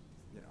 which is,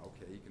 you know,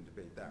 okay, you can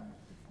debate that one.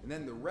 And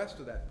then the rest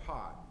of that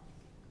pot,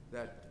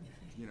 that,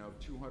 you know,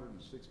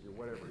 260 or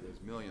whatever it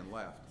is, million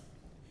left,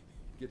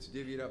 gets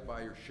divvied up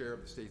by your share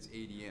of the state's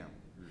ADM,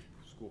 your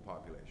school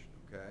population,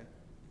 okay?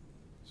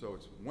 So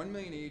it's 1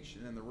 million each,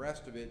 and then the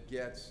rest of it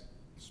gets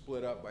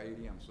split up by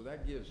ADM. So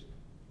that gives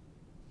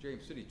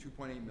James City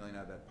 2.8 million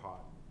out of that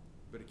pot,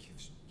 but it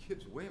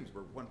gives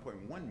Williamsburg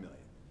 1.1 million,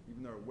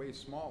 even though they're way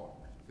smaller,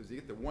 because they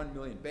get the 1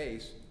 million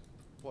base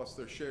plus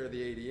their share of the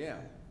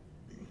ADM.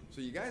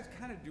 So you guys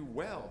kind of do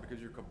well because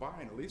you're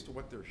combined, at least to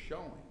what they're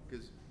showing,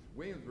 because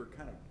Williamsburg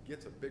kind of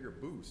gets a bigger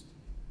boost.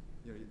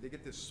 You know, they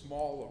get this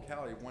small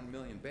locality, 1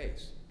 million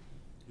base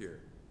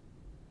here.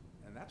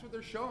 And that's what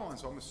they're showing,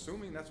 so I'm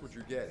assuming that's what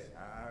you're getting.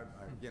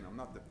 Again,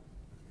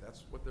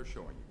 that's what they're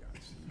showing you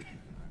guys.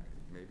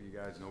 Maybe you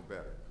guys know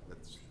better.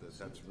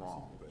 That's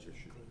wrong, but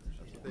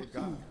that's what they've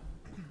got.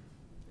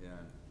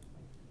 And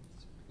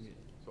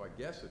so I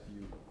guess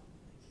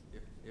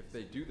if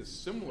they do the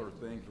similar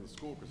thing for the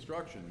school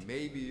construction,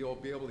 maybe you'll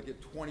be able to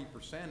get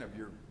 20% of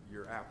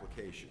your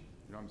application.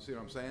 You know, see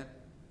what I'm saying?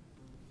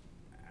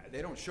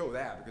 They don't show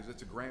that because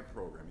it's a grant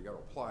program. You got to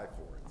apply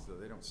for it, so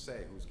they don't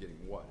say who's getting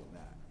what in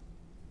that.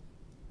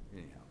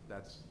 Anyhow,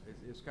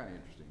 it's kind of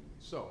interesting.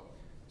 So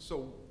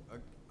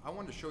I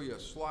wanted to show you a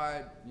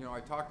slide. You know, I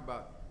talked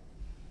about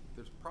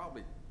there's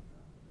probably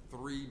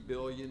 $3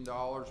 billion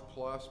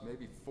plus,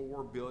 maybe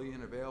 $4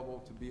 billion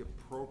available to be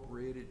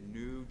appropriated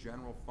new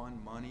general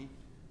fund money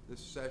this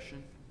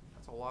session.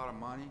 That's a lot of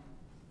money.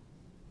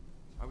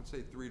 I would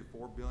say 3 to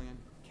 4 billion,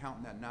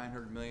 counting that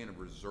 900 million of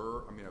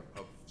reserve,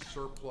 of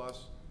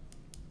surplus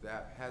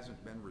that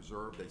hasn't been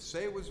reserved. They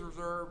say it was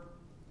reserved,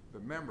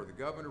 but remember, the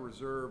governor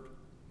reserved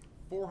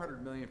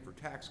 400 million for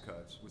tax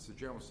cuts, which the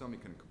General Assembly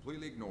can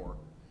completely ignore,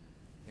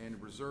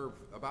 and reserved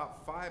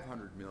about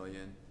 500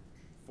 million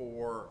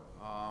for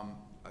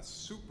a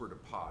super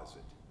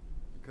deposit.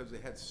 Because they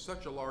had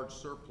such a large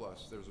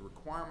surplus, there's a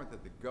requirement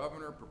that the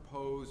governor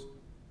propose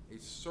a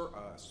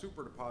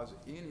super deposit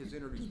in his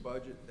introduced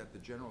budget that the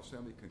General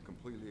Assembly can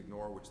completely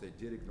ignore, which they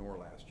did ignore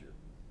last year.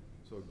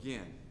 So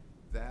again,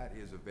 that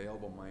is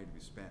available money to be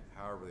spent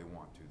however they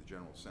want to, the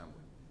General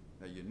Assembly.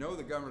 Now, you know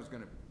the governor's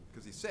gonna,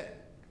 because he said,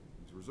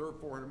 he's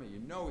reserved $400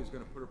 million, you know he's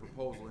gonna put a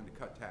proposal in to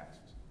cut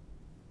taxes.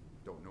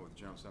 Don't know what the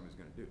General Assembly's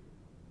gonna do.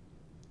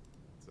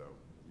 So,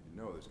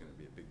 you know there's gonna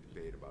be a big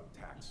debate about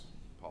tax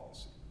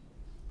policy.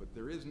 But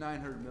there is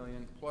 $900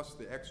 million, plus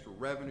the extra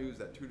revenues,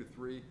 that 2 to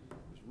 3,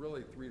 there's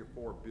really $3 to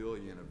 $4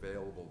 billion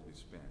available to be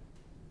spent.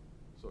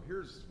 So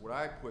here's what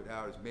I put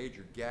out as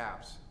major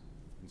gaps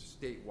in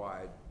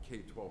statewide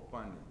K-12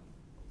 funding.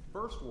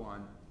 First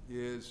one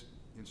is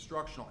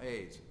instructional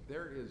aides.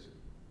 There is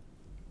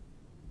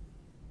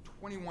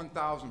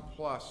 21,000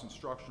 plus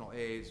instructional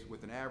aides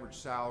with an average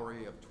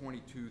salary of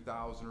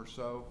 $22,000 or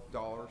so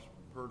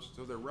per,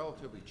 so they're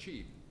relatively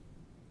cheap,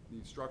 the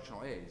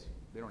instructional aides.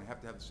 They don't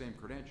have to have the same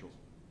credentials.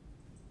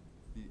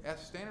 The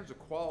Standards of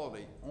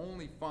Quality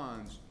only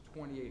funds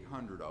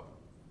 2,800 of them,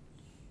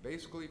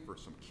 basically for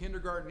some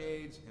kindergarten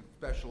aides and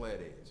special ed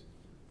aides.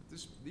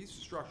 These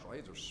instructional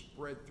aides are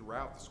spread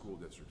throughout the school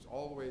districts,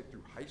 all the way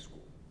through high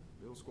school,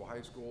 middle school,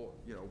 high school,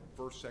 you know,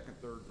 first, second,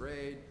 third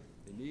grade.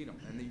 They need them,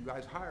 and then you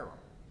guys hire them.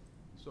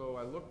 So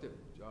I looked at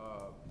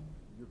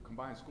your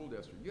combined school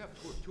district. You have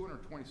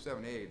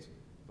 227 aides,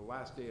 the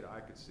last data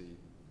I could see,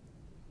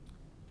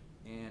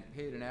 and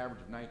paid an average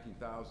of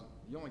 $19,000.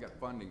 You only got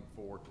funding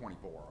for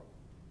 24 of them.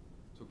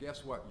 So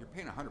guess what? You're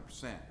paying 100%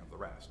 of the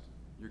rest.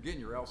 You're getting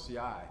your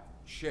LCI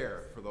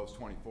share for those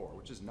 24,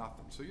 which is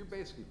nothing. So you're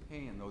basically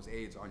paying those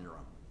aides on your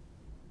own,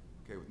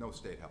 okay, with no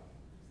state help.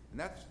 And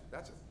that's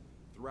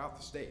throughout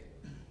the state.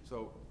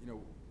 So, you know,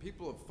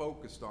 people have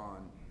focused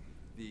on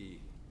the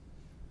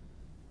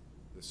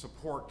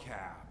support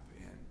cap,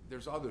 and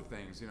there's other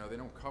things, you know, they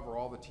don't cover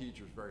all the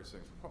teachers, various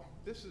things. Oh,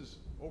 this is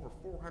over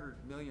 $400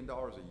 million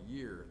a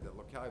year that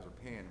localities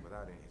are paying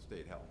without any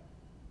state help.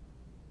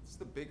 It's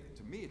the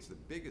to me, it's the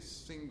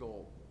biggest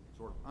single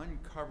sort of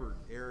uncovered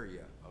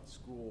area of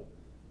school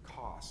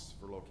costs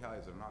for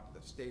localities that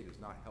the state is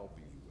not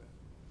helping you with.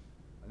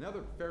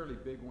 Another fairly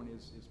big one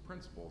is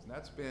principals, and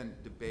that's been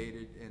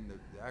debated, and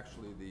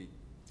actually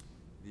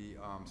the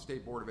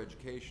State Board of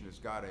Education has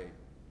got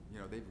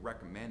they've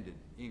recommended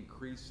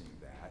increasing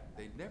that.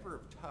 They never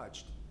have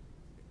touched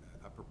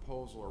a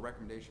proposal or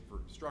recommendation for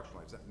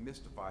instructional aides. That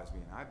mystifies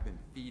me, and I've been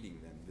feeding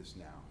them this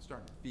now,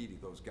 starting to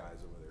feed those guys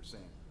over there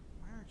saying,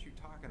 why aren't you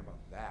talking about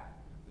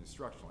that, the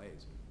instructional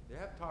aides? They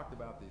have talked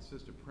about the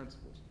assistant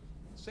principals.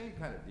 Same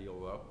kind of deal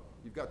though.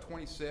 You've got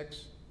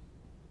 26,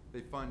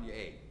 they fund you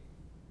 8,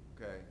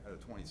 okay, out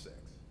of 26.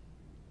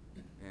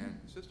 And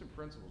assistant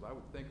principals, I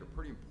would think, are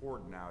pretty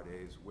important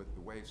nowadays with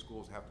the way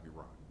schools have to be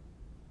run.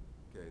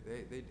 Okay,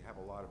 they have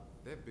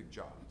they have a big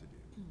job to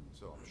do,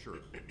 so I'm sure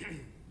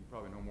you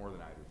probably know more than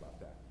I do about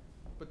that.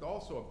 But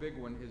also a big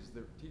one is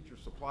the teacher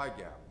supply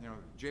gap. You know,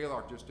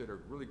 JLARC just did a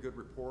really good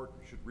report,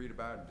 you should read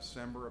about in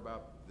December,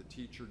 about the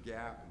teacher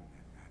gap and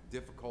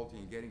difficulty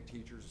in getting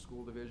teachers to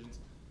school divisions.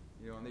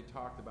 You know, and they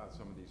talked about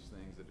some of these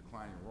things, the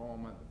declining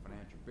enrollment, the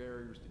financial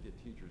barriers to get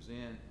teachers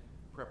in,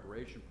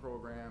 preparation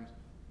programs,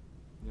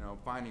 you know,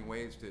 finding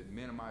ways to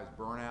minimize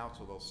burnout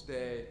so they'll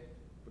stay.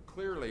 But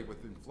clearly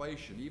with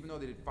inflation, even though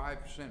they did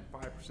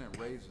 5%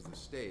 raises the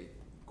state,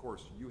 of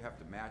course you have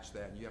to match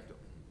that, and you have to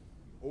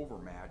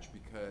overmatch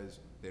because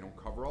they don't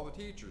cover all the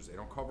teachers, they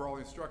don't cover all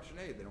the instruction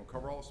aid, they don't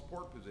cover all the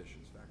support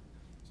positions.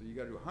 So you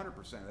gotta do 100%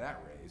 of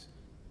that raise.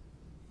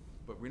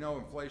 But we know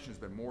inflation has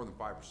been more than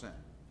 5%. And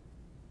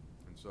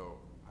so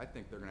I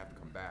think they're gonna have to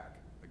come back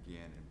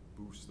again and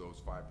boost those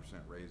 5%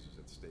 raises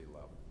at the state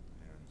level.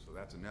 And so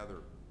that's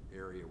another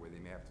area where they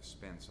may have to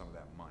spend some of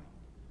that money.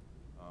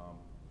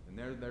 And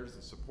there's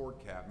the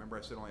support cap. Remember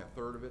I said only a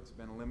third of it's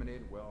been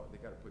eliminated? Well, they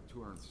gotta put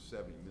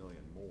 $270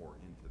 million more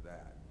into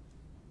that.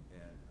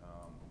 And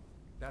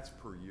that's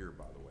per year,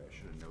 by the way. I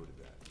should have noted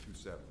that,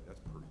 270,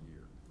 that's per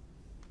year.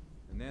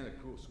 And then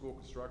the school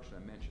construction, I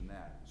mentioned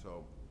that.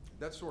 So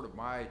that's sort of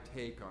my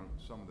take on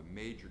some of the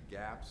major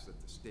gaps that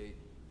the state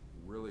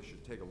really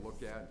should take a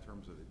look at in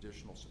terms of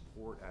additional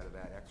support out of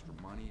that extra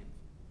money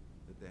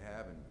that they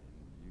have, and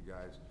you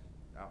guys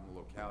out in the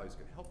localities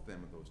can help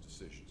them with those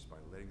decisions by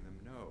letting them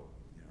know,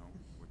 you know,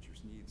 what your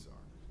needs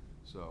are.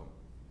 So,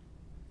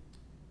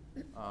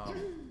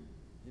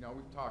 you know,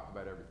 we've talked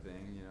about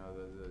everything, you know,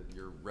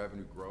 your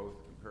revenue growth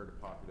compared to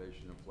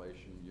population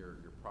inflation, your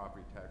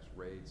property tax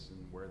rates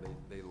and where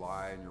they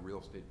lie, and your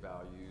real estate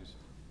values,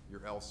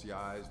 your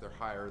LCIs, they're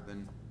higher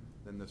than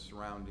the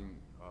surrounding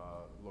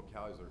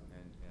localities are,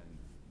 and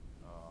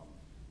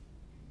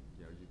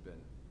you know, you've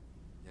been,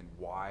 and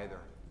why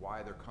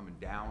they're coming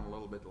down a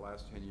little bit the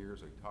last 10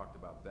 years. I talked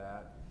about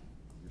that.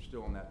 You're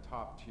still in that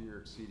top tier,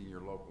 exceeding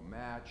your local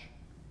match.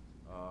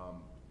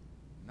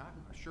 Not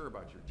sure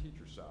about your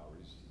teacher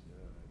salaries.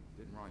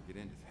 Didn't really get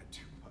into that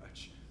too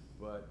much,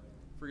 but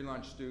free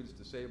lunch students,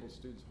 disabled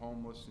students,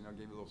 homeless, you know,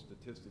 gave you little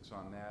statistics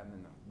on that, and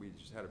then we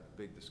just had a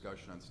big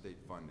discussion on state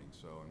funding,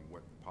 so, and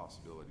what the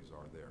possibilities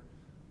are there.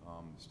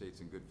 The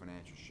state's in good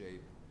financial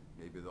shape.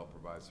 Maybe they'll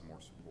provide some more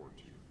support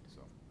to you.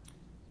 So,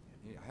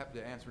 I happy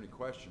to answer any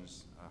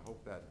questions. I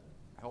hope that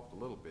helped a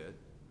little bit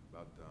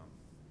about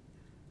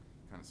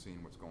kind of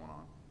seeing what's going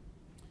on.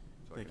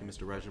 So I Thank you,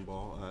 can- Mr.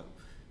 Regenball.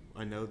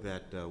 I know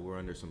that we're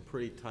under some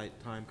pretty tight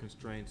time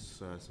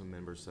constraints. Some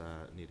members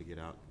need to get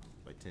out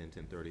by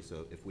 10:30.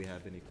 So if we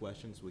have any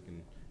questions, we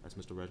can ask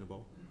Mr.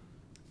 Regenball.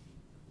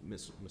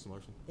 Ms.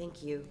 Larson?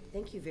 Thank you.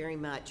 Thank you very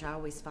much. I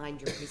always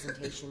find your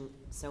presentation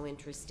so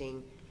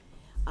interesting.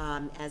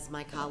 As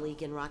my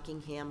colleague in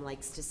Rockingham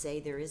likes to say,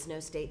 there is no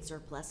state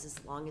surplus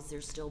as long as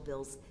there's still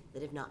bills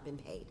that have not been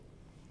paid.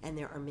 And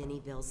there are many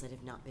bills that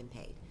have not been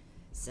paid.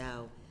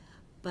 So,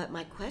 but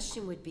my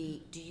question would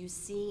be, do you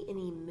see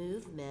any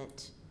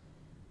movement?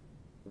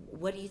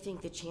 What do you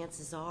think the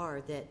chances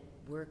are that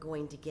we're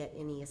going to get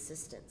any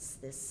assistance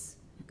this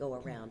go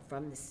around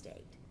from the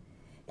state?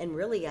 And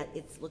really,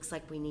 it looks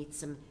like we need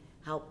some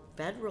help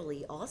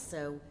federally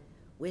also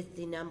with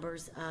the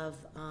numbers of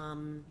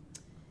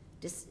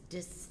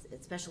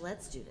special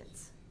ed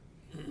students.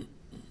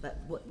 But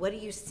what do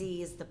you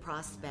see as the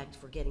prospect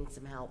for getting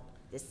some help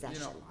this session?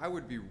 You know, I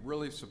would be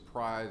really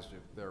surprised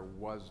if there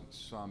wasn't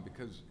some,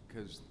 because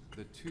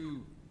the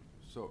two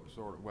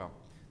well,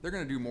 they're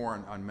going to do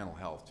more on mental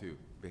health too,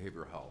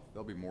 behavioral health.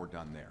 There'll be more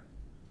done there,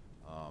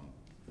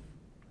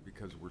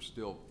 because we're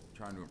still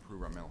trying to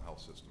improve our mental health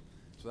system.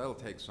 So that'll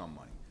take some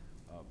money.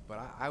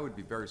 But I would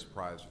be very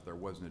surprised if there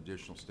wasn't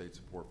additional state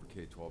support for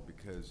K-12,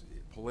 because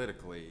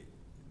politically,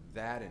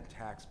 that and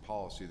tax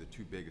policy are the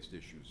two biggest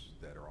issues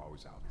that are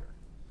always out there.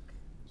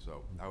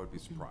 So I would be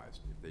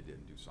surprised if they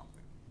didn't do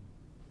something.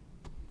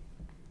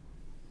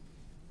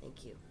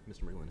 Thank you.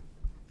 Mr. McGlinnan?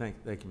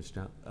 Thank you, Mr.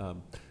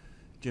 John.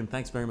 Jim,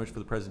 thanks very much for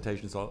the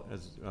presentation.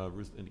 As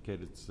Ruth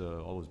indicated, it's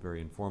always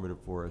very informative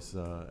for us.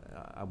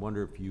 I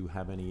wonder if you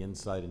have any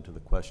insight into the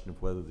question of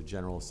whether the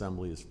General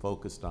Assembly is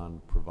focused on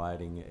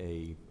providing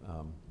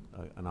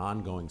an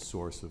ongoing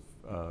source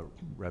of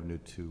revenue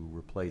to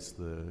replace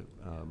the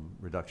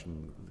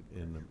reduction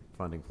in the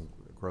funding from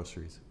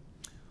groceries.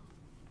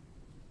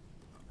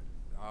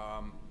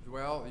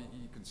 Well,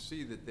 you can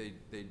see that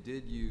they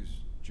did use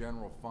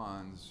general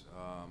funds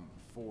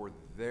for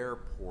their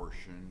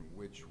portion,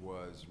 which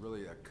was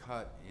really a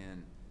cut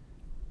in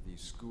the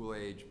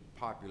school-age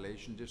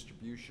population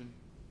distribution.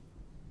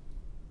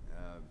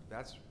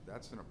 That's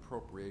an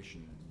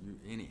appropriation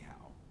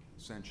anyhow,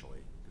 essentially,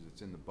 because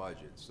it's in the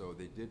budget. So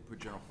they did put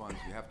general funds.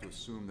 You have to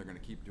assume they're going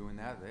to keep doing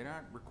that. They're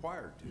not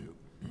required to.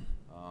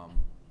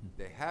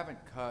 They haven't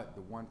cut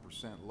the 1%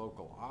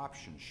 local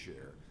option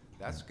share.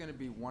 That's going to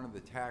be one of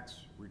the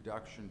tax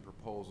reduction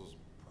proposals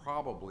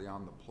probably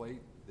on the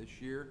plate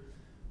this year.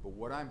 But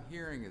what I'm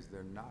hearing is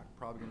they're not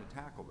probably going to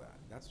tackle that.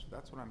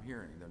 That's what I'm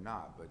hearing. They're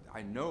not. But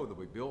I know there'll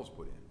be bills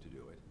put in to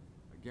do it.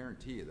 I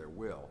guarantee you there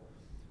will.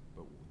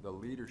 But the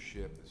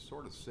leadership has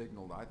sort of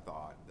signaled, I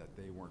thought, that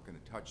they weren't going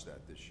to touch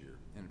that this year,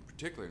 and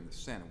particularly in the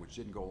Senate, which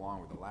didn't go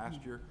along with it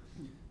last year.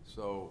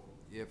 So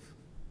if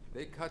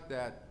they cut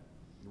that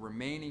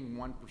remaining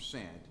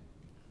 1%,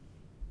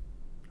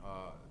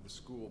 the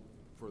school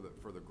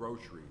for the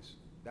groceries,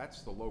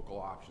 that's the local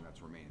option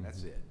that's remaining.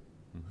 That's it.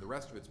 The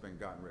rest of it's been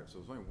gotten rid of. So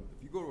it's only,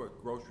 if you go to a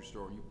grocery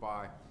store and you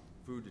buy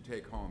food to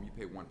take home, you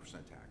pay 1%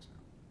 tax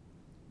now.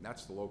 And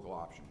that's the local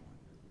option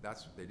one.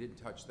 They didn't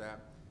touch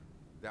that.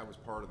 That was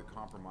part of the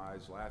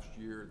compromise last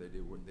year. They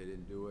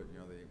didn't do it. You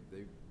know,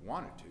 they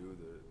wanted to.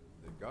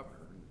 The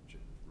governor and the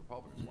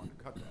Republicans wanted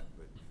to cut that,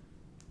 but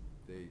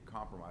they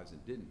compromised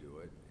and didn't do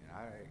it. And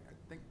I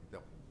think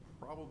they'll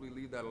probably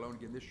leave that alone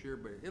again this year,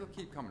 but it'll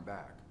keep coming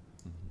back.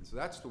 And so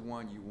that's the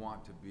one you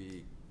want to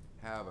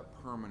have a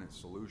permanent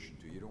solution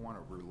to. You don't want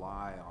to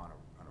rely on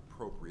an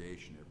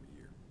appropriation every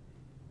year.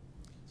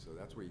 So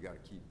that's where you got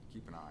to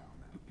keep an eye on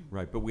that.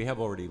 Right, but we have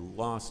already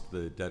lost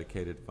the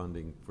dedicated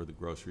funding for the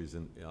groceries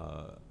and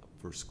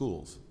for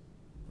schools,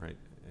 right?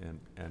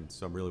 And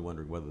so I'm really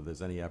wondering whether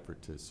there's any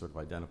effort to sort of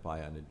identify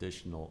an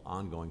additional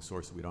ongoing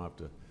source that we don't have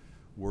to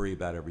worry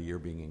about every year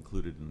being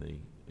included in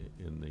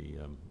the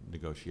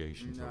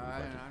negotiations. No, over the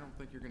budget. I don't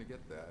think you're going to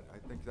get that.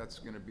 I think that's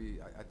going to be.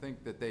 I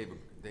think that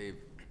they've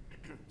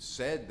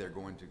said they're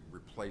going to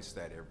replace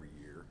that every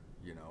year,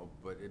 you know.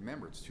 But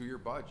remember, it's a 2-year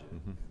budget,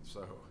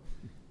 so.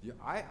 Yeah,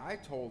 I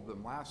told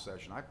them last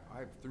session, I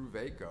through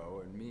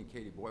VACO, and me and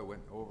Katie Boy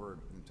went over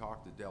and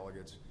talked to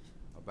delegates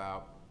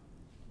about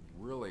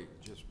really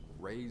just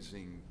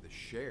raising the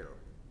share,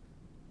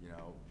 you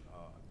know,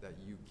 that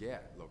you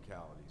get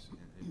localities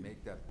and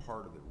make that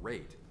part of the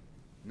rate.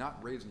 Not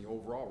raising the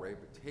overall rate,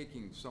 but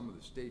taking some of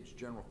the state's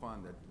general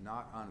fund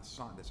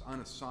that's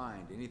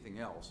unassigned to anything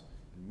else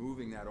and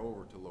moving that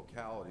over to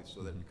localities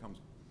so that it becomes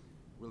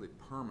really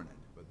permanent.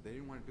 But they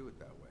didn't want to do it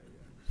that way.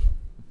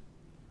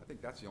 I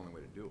think that's the only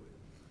way to do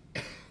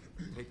it.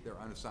 Take their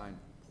unassigned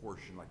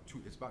portion,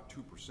 it's about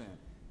 2%,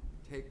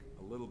 take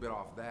a little bit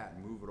off that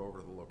and move it over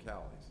to the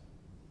localities.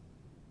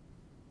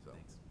 So.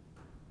 Thanks.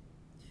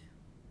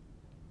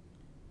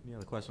 Any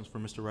other questions for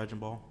Mr.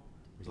 Regenball?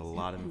 There's a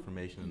lot of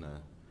information in a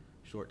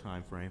short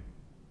time frame.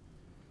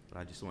 But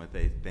I just want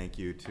to thank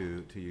you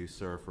to you,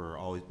 sir, for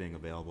always being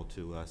available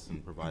to us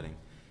and providing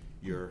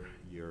your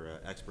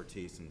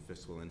expertise and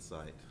fiscal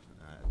insight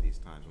at these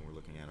times when we're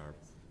looking at our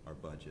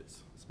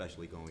budgets,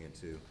 especially going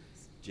into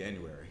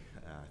January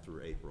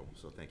through April.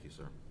 So thank you,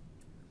 sir.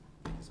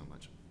 Thank you so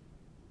much.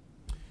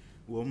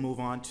 We'll move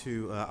on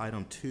to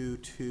item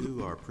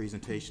 2.2, our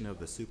presentation of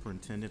the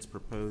superintendent's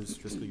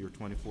proposed fiscal year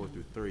 24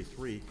 through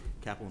 33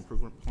 capital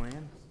improvement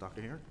plan.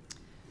 Dr. Herron?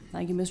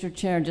 Thank you, Mr.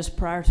 Chair. Just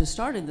prior to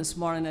starting this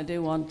morning, I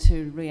do want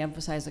to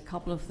re-emphasize a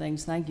couple of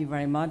things. Thank you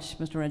very much,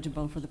 Mr.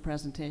 Ridgeable, for the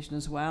presentation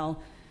as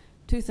well.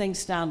 Two things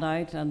stand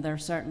out, and they're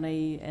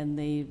certainly in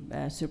the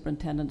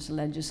superintendent's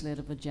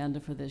legislative agenda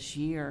for this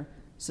year: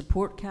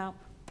 support cap,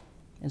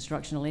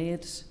 instructional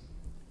aids,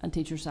 and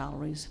teacher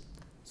salaries.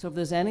 So if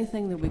there's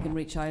anything that we can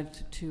reach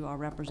out to our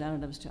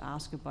representatives to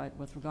ask about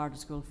with regard to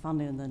school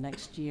funding in the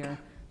next year,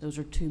 those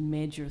are two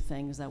major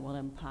things that will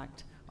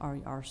impact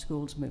our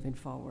schools moving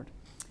forward.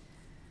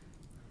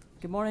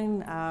 Good morning,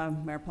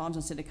 Mayor Pons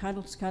and City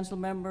Council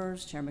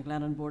members, Chair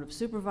McLennan, Board of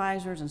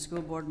Supervisors, and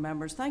school board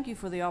members. Thank you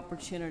for the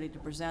opportunity to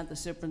present the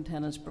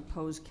superintendent's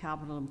proposed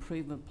capital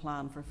improvement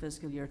plan for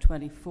fiscal year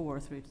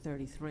 24 through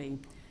 33.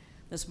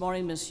 This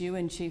morning, Ms.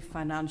 Ewan, Chief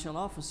Financial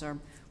Officer,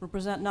 will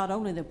present not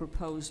only the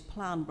proposed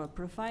plan, but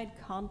provide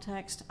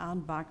context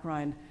and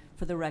background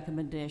for the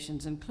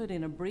recommendations,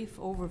 including a brief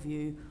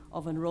overview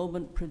of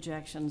enrollment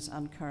projections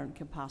and current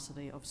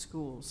capacity of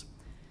schools.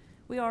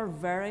 We are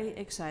very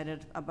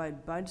excited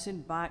about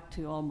bouncing back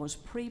to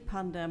almost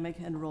pre-pandemic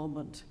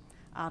enrollment,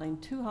 adding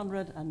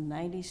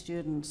 290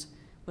 students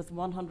with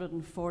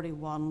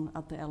 141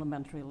 at the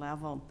elementary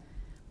level.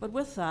 But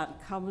with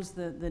that comes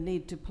the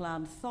need to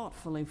plan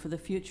thoughtfully for the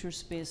future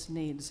space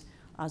needs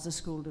as a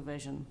school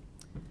division.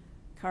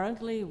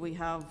 Currently, we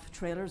have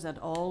trailers at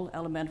all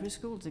elementary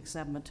schools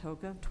except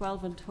Matoka,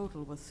 12 in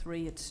total with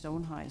 3 at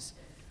Stonehouse.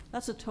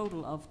 That's a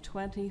total of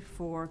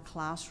 24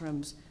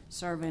 classrooms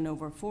serving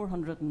over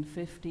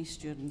 450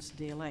 students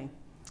daily.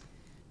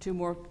 2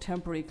 more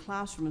temporary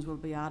classrooms will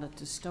be added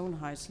to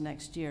Stonehouse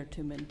next year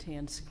to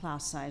maintain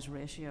class size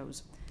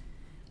ratios.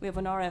 We have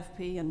an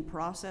RFP in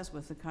process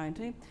with the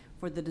county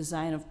for the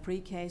design of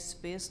pre-K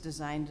space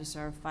designed to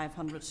serve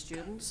 500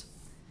 students.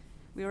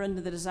 We are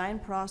into the design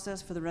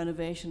process for the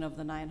renovation of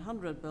the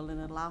 900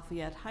 building at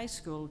Lafayette High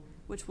School,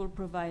 which will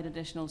provide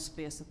additional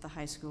space at the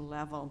high school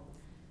level.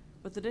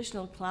 With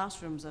additional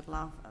classrooms at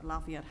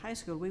Lafayette High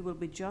School, we will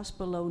be just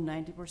below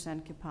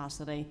 90%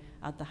 capacity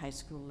at the high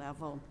school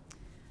level.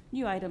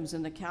 New items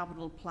in the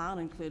capital plan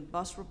include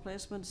bus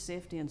replacements,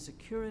 safety and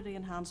security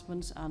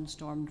enhancements, and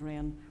storm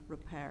drain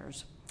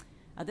repairs.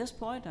 At this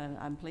point,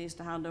 I'm pleased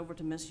to hand over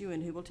to Ms.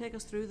 Ewan, who will take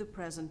us through the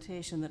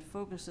presentation that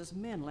focuses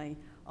mainly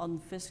on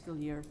fiscal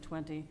year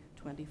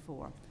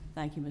 2024.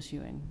 Thank you, Ms.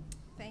 Ewing.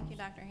 Thank you,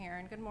 Dr.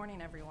 Herron. Good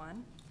morning,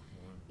 everyone.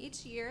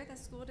 Each year, the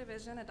school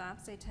division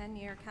adopts a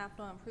 10-year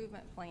capital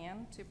improvement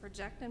plan to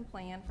project and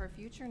plan for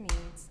future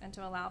needs and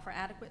to allow for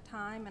adequate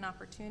time and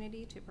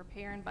opportunity to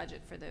prepare and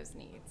budget for those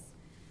needs.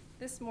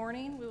 This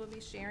morning, we will be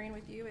sharing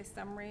with you a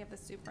summary of the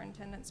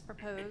superintendent's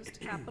proposed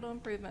capital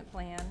improvement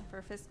plan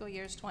for fiscal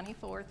years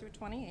 24 through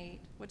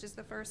 28, which is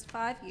the first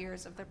 5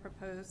 years of the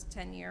proposed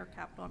 10-year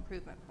capital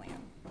improvement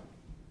plan.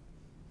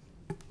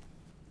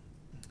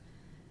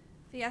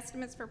 The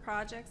estimates for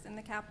projects in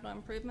the capital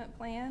improvement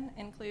plan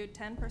include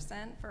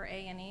 10% for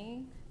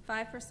A&E,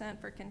 5%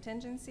 for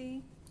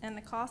contingency, and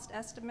the cost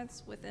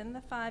estimates within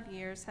the 5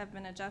 years have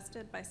been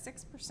adjusted by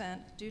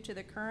 6% due to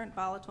the current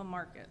volatile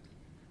market.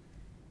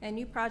 A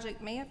new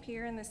project may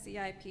appear in the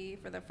CIP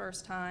for the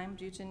first time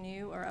due to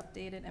new or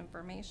updated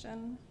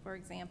information, for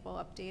example,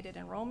 updated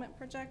enrollment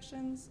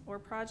projections or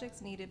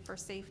projects needed for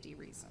safety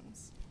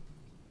reasons.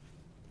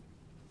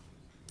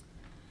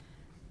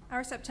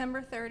 Our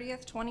September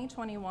 30th,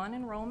 2021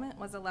 enrollment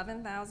was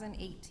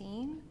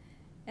 11,018,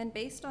 and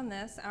based on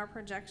this, our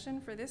projection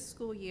for this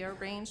school year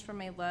ranged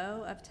from a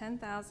low of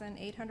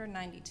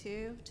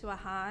 10,892 to a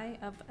high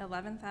of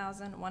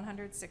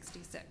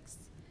 11,166.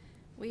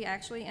 We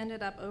actually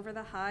ended up over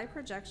the high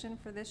projection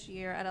for this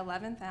year at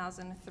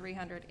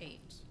 11,308,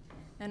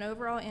 an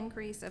overall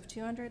increase of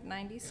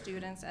 290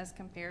 students as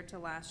compared to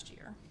last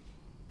year.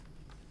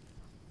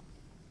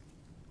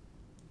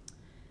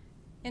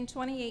 In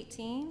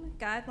 2018,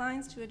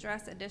 guidelines to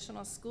address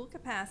additional school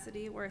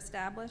capacity were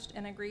established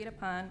and agreed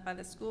upon by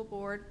the school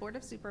board, Board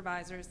of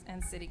Supervisors,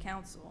 and City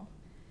Council.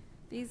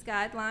 These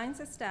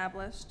guidelines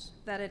established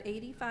that at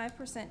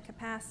 85%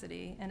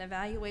 capacity, an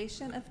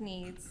evaluation of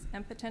needs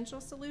and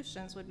potential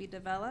solutions would be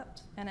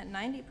developed, and at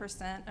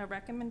 90%, a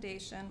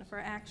recommendation for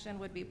action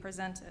would be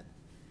presented.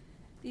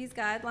 These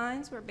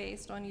guidelines were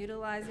based on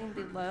utilizing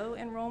the low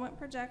enrollment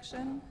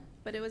projection,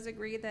 but it was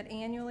agreed that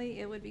annually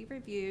it would be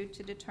reviewed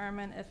to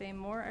determine if a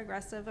more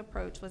aggressive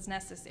approach was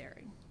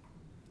necessary.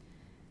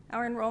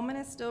 Our enrollment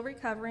is still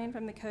recovering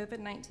from the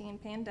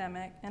COVID-19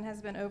 pandemic and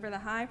has been over the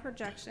high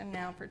projection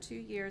now for 2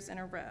 years in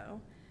a row,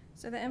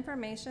 so the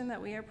information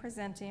that we are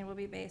presenting will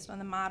be based on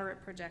the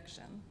moderate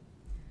projection.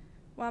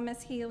 While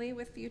Ms. Healy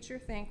with Future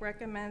Think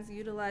recommends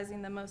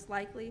utilizing the most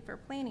likely for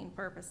planning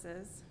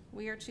purposes,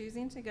 we are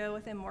choosing to go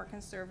with a more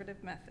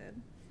conservative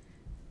method.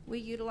 We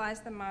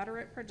utilized the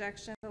moderate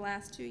projection the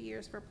last 2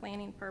 years for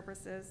planning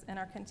purposes and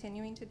are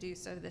continuing to do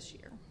so this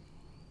year.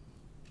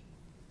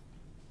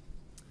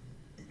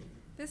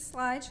 This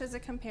slide shows a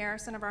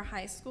comparison of our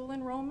high school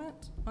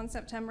enrollment. On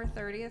September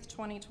 30th,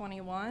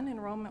 2021,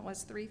 enrollment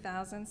was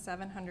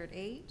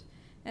 3,708.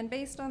 And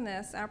based on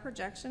this, our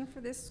projection for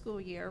this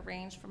school year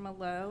ranged from a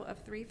low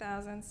of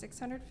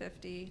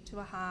 3,650 to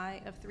a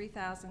high of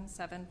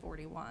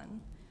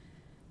 3,741.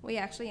 We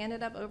actually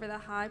ended up over the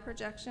high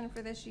projection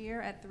for this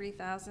year at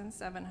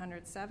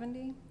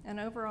 3,770, an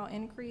overall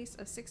increase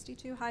of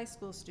 62 high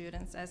school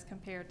students as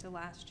compared to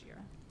last year.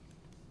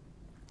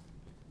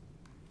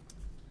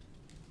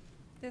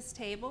 This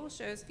table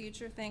shows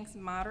Future Think's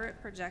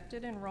moderate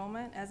projected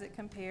enrollment as it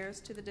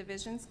compares to the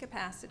division's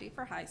capacity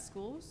for high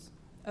schools.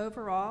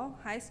 Overall,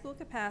 high school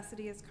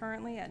capacity is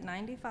currently at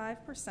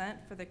 95%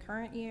 for the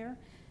current year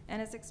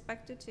and is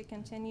expected to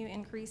continue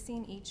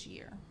increasing each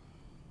year.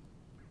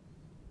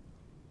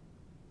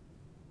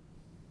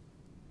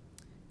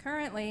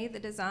 Currently,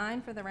 the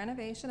design for the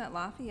renovation at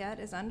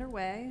Lafayette is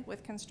underway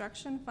with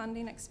construction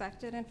funding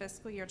expected in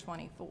fiscal year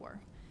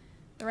 '24.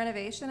 The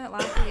renovation at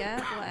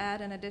Lafayette will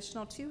add an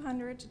additional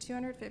 200 to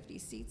 250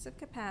 seats of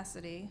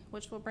capacity,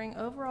 which will bring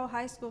overall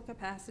high school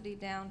capacity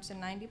down to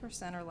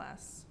 90% or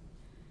less.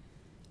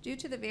 Due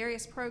to the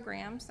various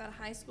programs that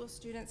high school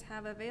students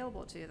have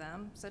available to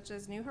them, such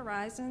as New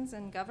Horizons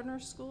and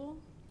Governor's School,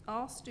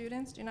 all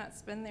students do not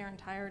spend their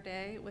entire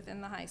day within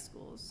the high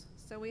schools.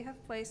 So we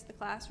have placed the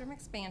classroom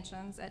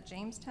expansions at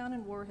Jamestown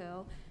and War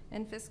Hill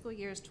in fiscal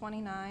years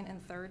 29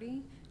 and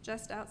 30,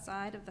 just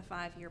outside of the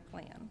 5-year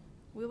plan.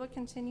 We will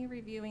continue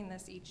reviewing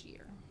this each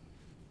year.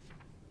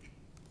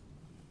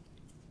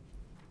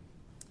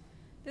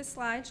 This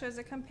slide shows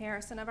a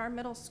comparison of our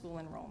middle school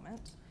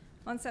enrollment.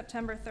 On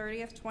September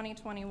 30th,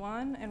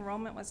 2021,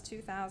 enrollment was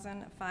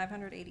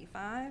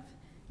 2,585,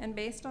 and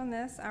based on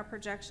this, our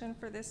projection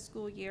for this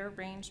school year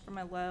ranged from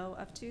a low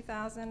of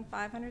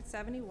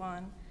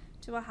 2,571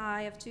 to a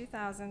high of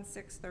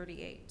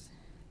 2,638.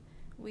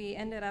 We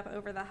ended up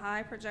over the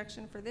high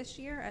projection for this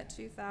year at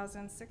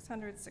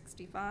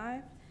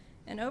 2,665,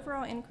 an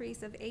overall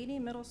increase of 80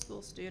 middle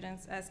school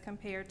students as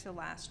compared to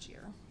last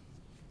year.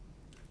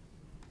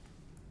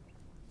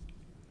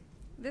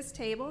 This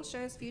table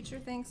shows Future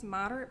Think's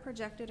moderate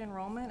projected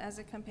enrollment as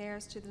it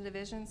compares to the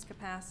division's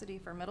capacity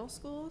for middle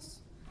schools.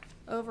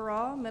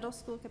 Overall, middle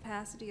school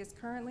capacity is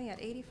currently at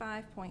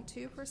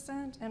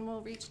 85.2% and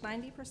will reach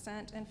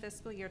 90% in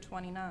fiscal year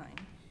 '29.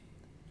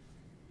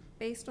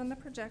 Based on the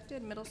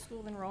projected middle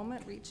school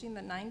enrollment reaching the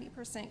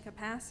 90%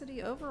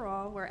 capacity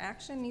overall where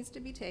action needs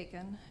to be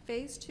taken,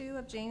 Phase 2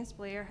 of James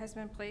Blair has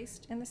been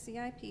placed in the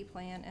CIP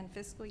plan in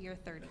fiscal year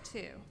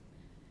 '32.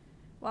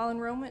 While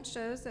enrollment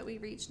shows that we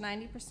reach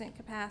 90%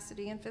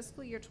 capacity in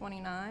fiscal year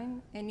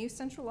 '29, a new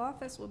central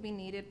office will be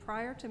needed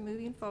prior to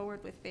moving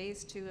forward with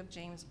Phase 2 of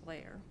James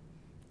Blair.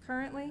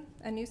 Currently,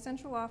 a new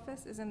central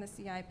office is in the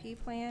CIP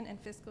plan in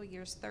fiscal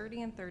years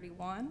 '30 and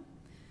 '31.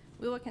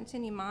 We will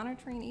continue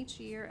monitoring each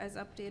year as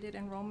updated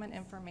enrollment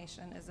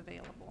information is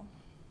available.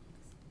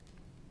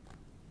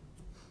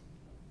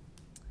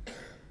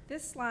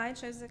 This slide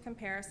shows a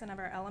comparison of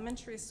our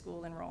elementary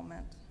school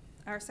enrollment.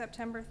 Our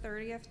September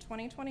 30th,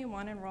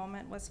 2021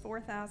 enrollment was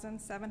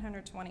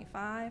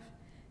 4,725,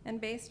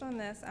 and based on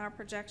this, our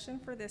projection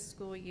for this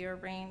school year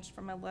ranged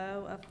from a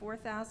low of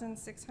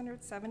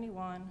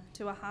 4,671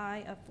 to a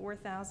high of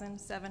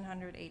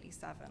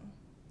 4,787.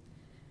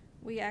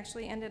 We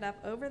actually ended up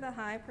over the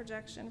high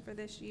projection for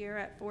this year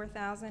at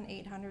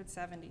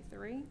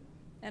 4,873,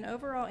 an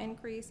overall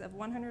increase of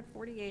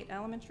 148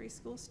 elementary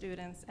school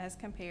students as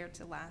compared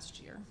to last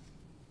year.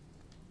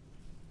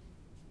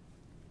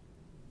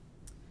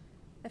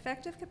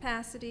 Effective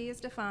capacity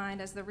is defined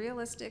as the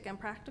realistic and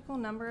practical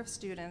number of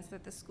students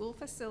that the school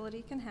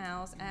facility can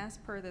house as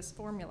per this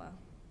formula.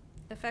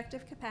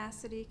 Effective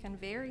capacity can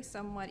vary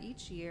somewhat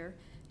each year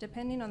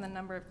depending on the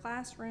number of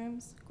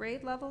classrooms,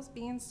 grade levels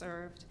being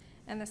served,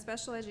 and the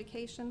special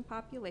education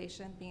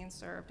population being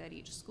served at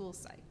each school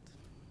site.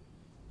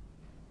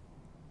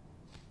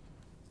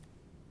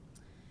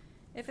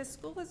 If a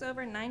school is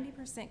over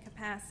 90%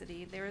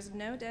 capacity, there is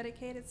no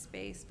dedicated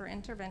space for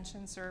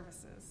intervention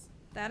services.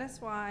 That is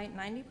why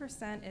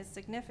 90% is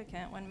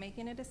significant when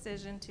making a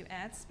decision to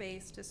add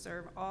space to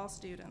serve all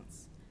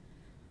students.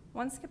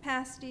 Once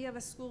capacity of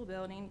a school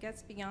building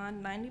gets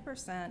beyond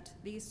 90%,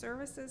 these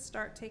services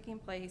start taking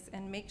place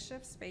in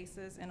makeshift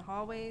spaces in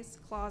hallways,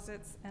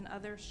 closets, and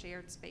other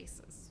shared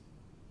spaces.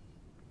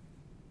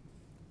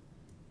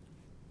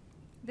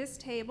 This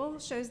table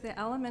shows the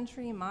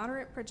elementary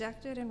moderate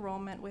projected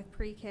enrollment with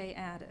pre-K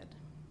added.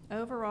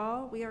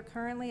 Overall, we are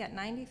currently at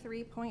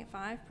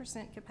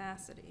 93.5%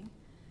 capacity.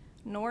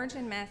 Norge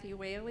and Matthew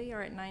Whaley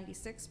are at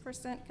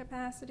 96%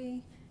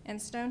 capacity, and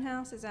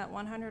Stonehouse is at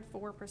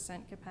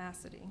 104%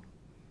 capacity.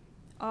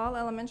 All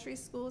elementary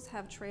schools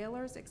have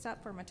trailers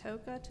except for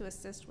Matoka to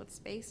assist with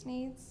space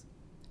needs.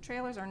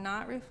 Trailers are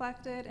not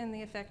reflected in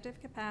the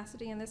effective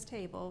capacity in this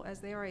table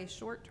as they are a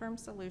short-term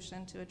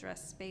solution to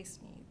address space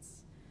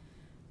needs.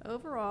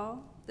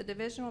 Overall, the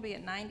division will be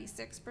at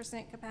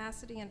 96%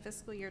 capacity in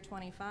fiscal year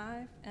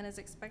 '25 and is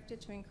expected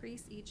to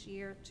increase each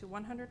year to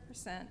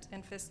 100%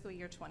 in fiscal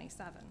year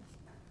 '27.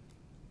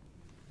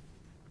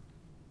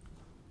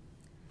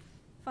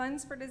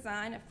 Funds for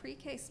design of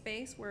pre-K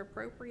space were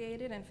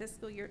appropriated in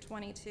fiscal year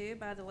 '22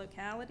 by the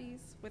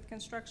localities, with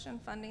construction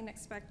funding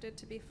expected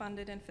to be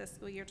funded in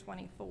fiscal year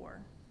 '24.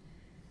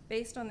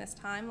 Based on this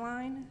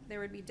timeline, there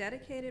would be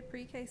dedicated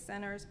pre-K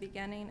centers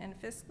beginning in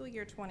fiscal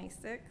year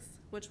 '26,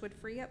 which would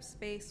free up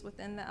space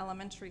within the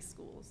elementary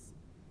schools.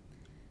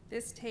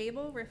 This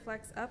table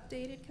reflects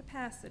updated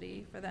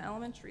capacity for the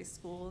elementary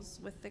schools,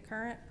 with the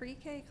current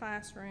pre-K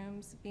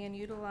classrooms being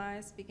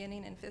utilized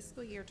beginning in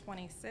fiscal year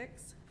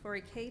 '26 for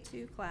a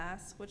K-2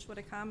 class, which would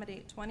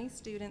accommodate 20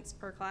 students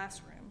per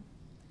classroom.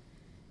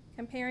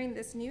 Comparing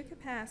this new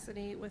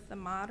capacity with the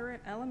moderate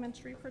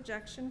elementary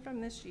projection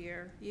from this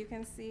year, you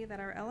can see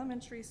that our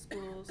elementary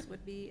schools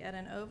would be at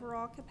an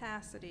overall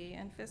capacity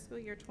in fiscal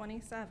year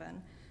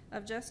 '27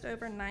 of just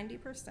over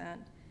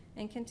 90%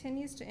 and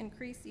continues to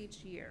increase each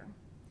year.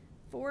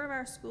 4 of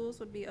our schools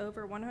would be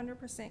over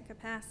 100%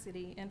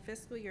 capacity in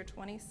fiscal year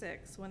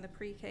 '26 when the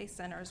pre-K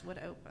centers would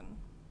open.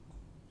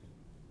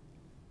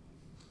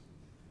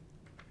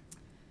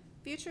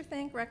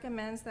 FutureThink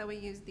recommends that we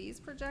use these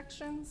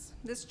projections.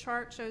 This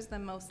chart shows the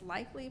most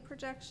likely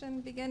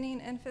projection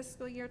beginning in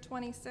fiscal year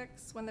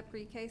 '26 when the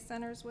pre-K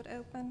centers would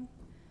open.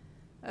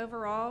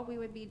 Overall, we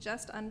would be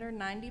just under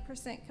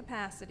 90%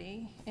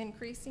 capacity,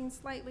 increasing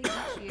slightly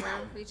each year,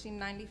 reaching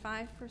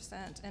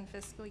 95% in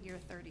fiscal year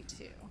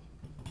 '32.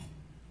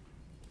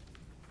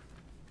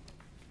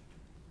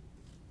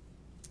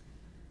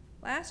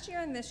 Last year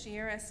and this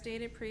year, as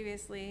stated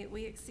previously,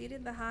 we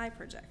exceeded the high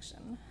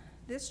projection.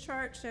 This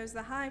chart shows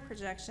the high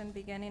projection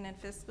beginning in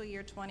fiscal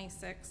year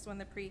 '26 when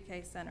the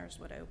pre-K centers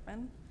would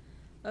open.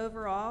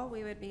 Overall,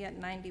 we would be at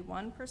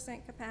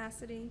 91%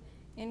 capacity,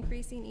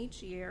 increasing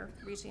each year,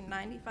 reaching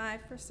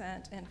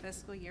 95% in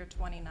fiscal year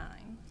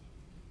 '29.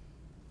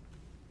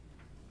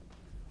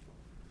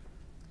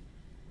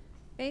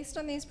 Based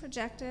on these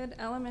projected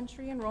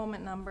elementary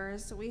enrollment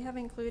numbers, we have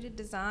included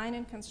design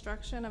and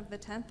construction of the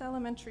 10th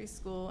elementary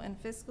school in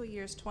fiscal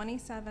years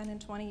 '27 and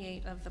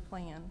 '28 of the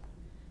plan.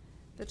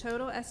 The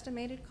total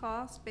estimated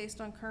cost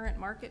based on current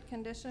market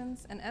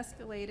conditions and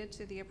escalated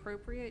to the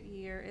appropriate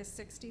year is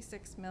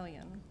 $66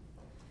 million.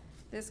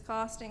 This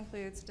cost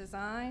includes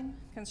design,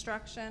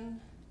 construction,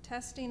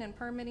 testing and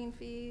permitting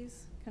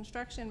fees,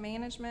 construction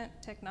management,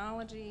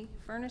 technology,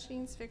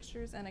 furnishings,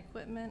 fixtures, and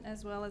equipment,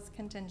 as well as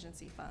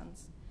contingency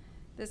funds.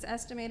 This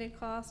estimated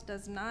cost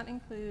does not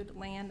include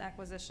land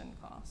acquisition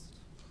cost.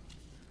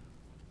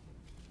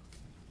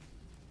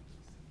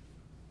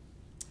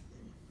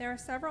 There are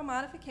several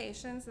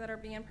modifications that are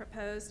being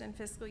proposed in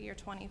fiscal year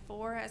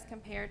 '24 as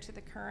compared to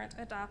the current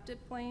adopted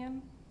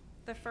plan.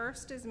 The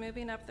first is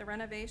moving up the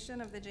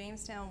renovation of the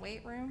Jamestown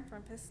weight room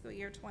from fiscal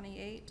year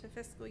 '28 to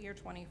fiscal year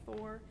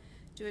 '24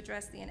 to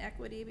address the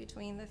inequity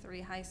between the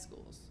 3 high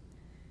schools.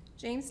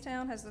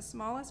 Jamestown has the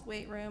smallest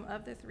weight room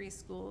of the 3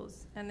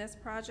 schools, and this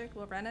project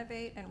will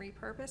renovate and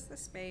repurpose the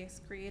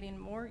space, creating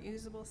more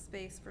usable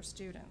space for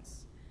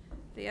students.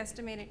 The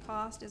estimated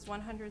cost is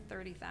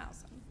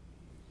 $130,000.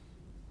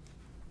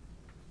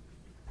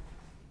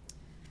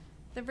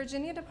 The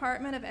Virginia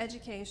Department of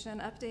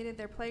Education updated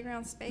their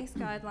playground space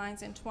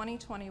guidelines in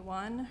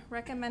 2021,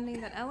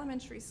 recommending that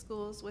elementary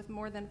schools with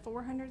more than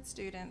 400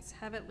 students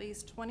have at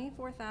least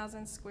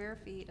 24,000 square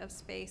feet of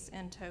space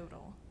in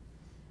total.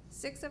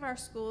 6 of our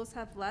schools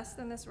have less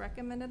than this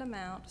recommended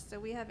amount, so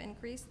we have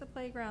increased the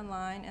playground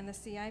line in the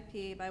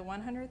CIP by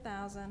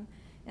 $100,000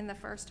 in the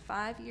first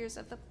 5 years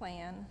of the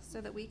plan so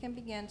that we can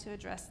begin to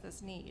address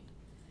this need.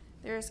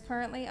 There is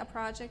currently a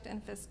project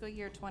in fiscal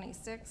year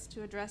 '26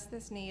 to address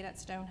this need at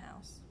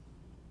Stonehouse.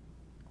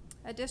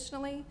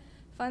 Additionally,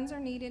 funds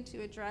are needed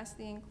to address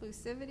the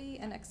inclusivity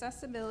and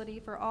accessibility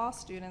for all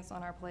students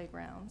on our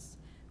playgrounds.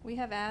 We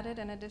have added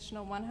an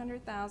additional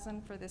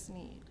 $100,000 for this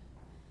need.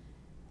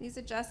 These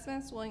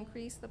adjustments will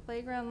increase the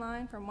playground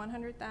line from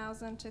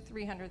 $100,000 to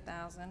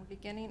 $300,000,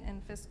 beginning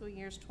in fiscal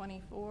years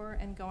 '24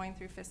 and going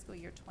through fiscal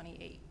year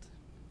 '28.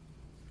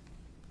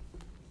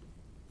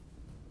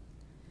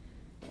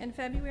 In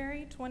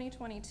February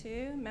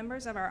 2022,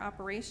 members of our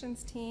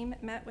operations team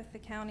met with the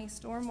County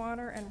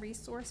Stormwater and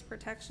Resource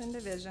Protection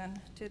Division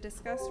to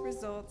discuss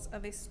results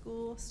of a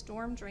school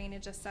storm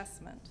drainage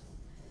assessment.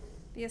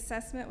 The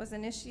assessment was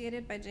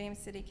initiated by James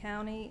City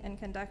County and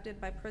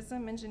conducted by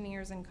Prism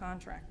Engineers and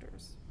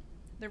Contractors.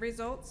 The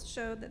results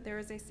showed that there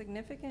is a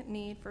significant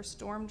need for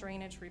storm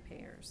drainage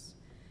repairs.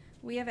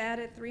 We have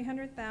added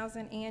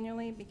 $300,000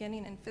 annually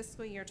beginning in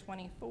fiscal year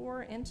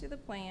 '24 into the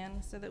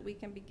plan so that we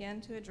can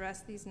begin to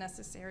address these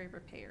necessary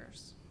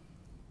repairs.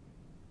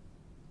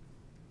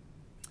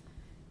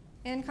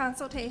 In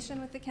consultation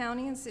with the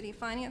county and city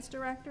finance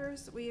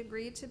directors, we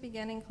agreed to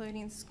begin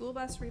including school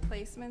bus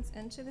replacements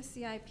into the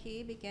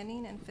CIP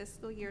beginning in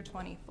fiscal year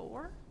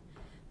 '24.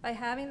 By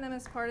having them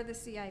as part of the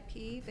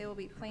CIP, they will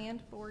be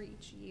planned for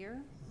each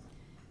year.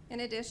 In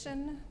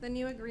addition, the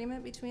new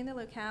agreement between the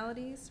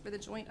localities for the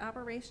joint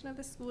operation of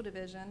the school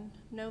division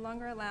no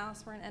longer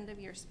allows for an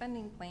end-of-year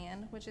spending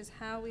plan, which is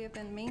how we have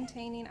been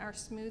maintaining our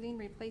smoothing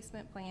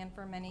replacement plan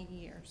for many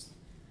years.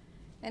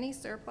 Any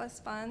surplus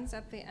funds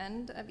at the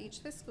end of each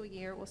fiscal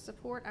year will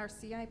support our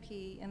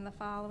CIP in the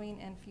following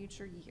and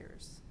future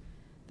years.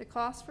 The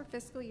cost for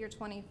fiscal year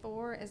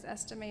 '24 is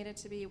estimated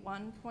to be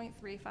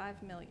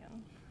 $1.35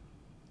 million.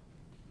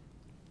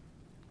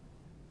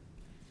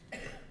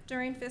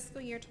 During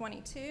fiscal year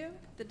 '22,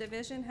 the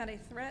division had a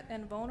threat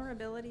and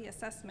vulnerability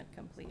assessment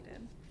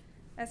completed.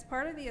 As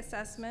part of the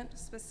assessment,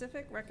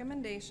 specific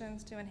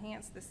recommendations to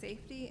enhance the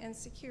safety and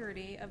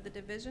security of the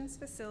division's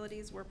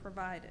facilities were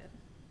provided.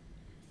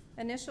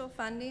 Initial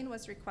funding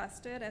was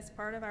requested as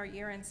part of our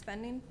year-end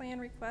spending plan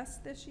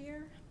request this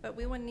year, but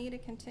we will need a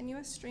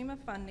continuous stream of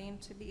funding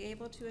to be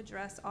able to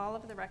address all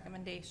of the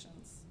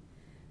recommendations.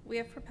 We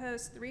have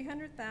proposed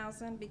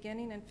 $300,000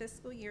 beginning in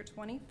fiscal year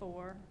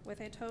 '24, with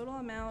a total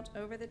amount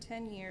over the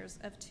 10 years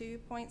of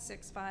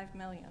 $2.65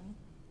 million.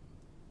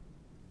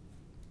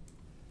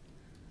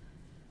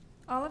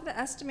 All of the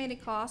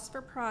estimated costs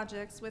for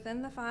projects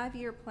within the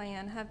 5-year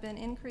plan have been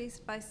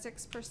increased by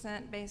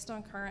 6% based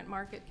on current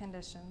market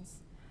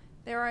conditions.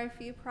 There are a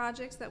few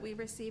projects that we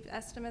received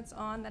estimates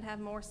on that have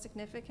more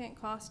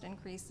significant cost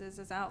increases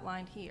as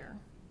outlined here.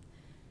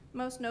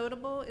 Most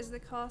notable is the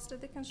cost of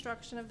the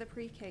construction of the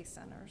pre-K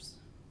centers.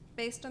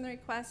 Based on the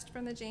request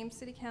from the James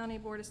City County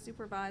Board of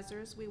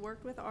Supervisors, we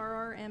worked with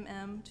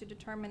RRMM to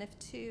determine if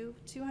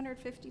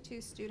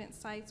 252 student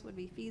sites would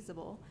be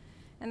feasible,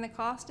 and the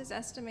cost is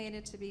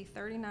estimated to be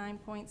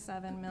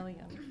 $39.7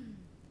 million.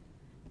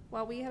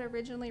 While we had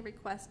originally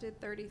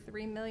requested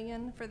 $33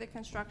 million for the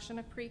construction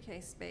of pre-K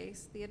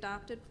space, the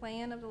adopted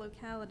plan of the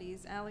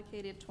localities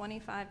allocated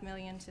 $25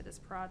 million to this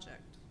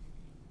project.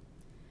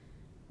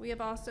 We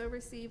have also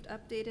received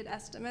updated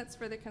estimates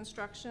for the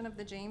construction of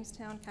the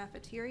Jamestown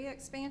cafeteria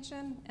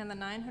expansion and the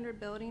 900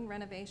 building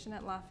renovation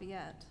at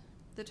Lafayette.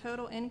 The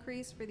total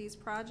increase for these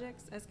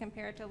projects as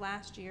compared to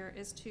last year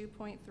is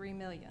 $2.3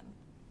 million.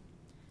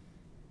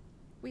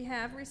 We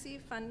have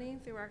received funding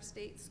through our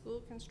state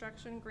school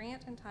construction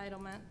grant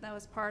entitlement that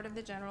was part of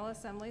the General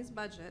Assembly's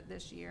budget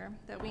this year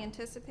that we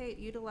anticipate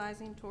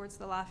utilizing towards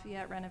the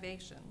Lafayette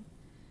renovation.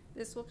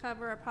 This will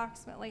cover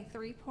approximately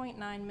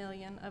 $3.9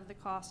 million of the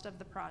cost of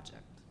the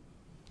project.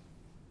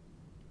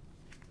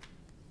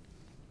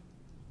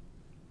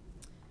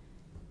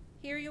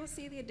 Here you'll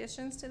see the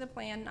additions to the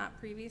plan not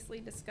previously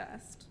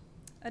discussed.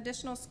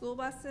 Additional school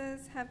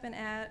buses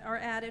are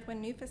added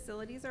when new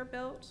facilities are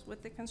built.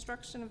 With the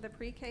construction of the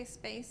pre-K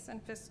space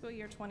in fiscal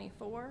year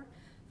 '24,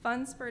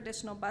 funds for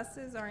additional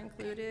buses are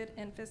included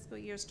in fiscal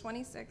years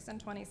 '26 and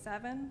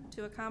 '27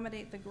 to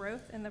accommodate the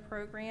growth in the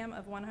program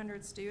of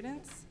 100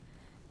 students.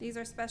 These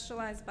are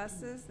specialized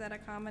buses that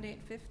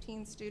accommodate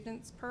 15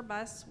 students per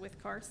bus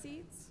with car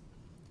seats.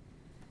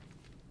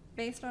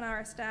 Based on our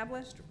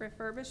established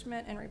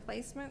refurbishment and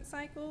replacement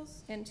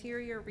cycles,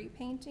 interior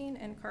repainting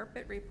and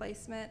carpet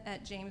replacement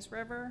at James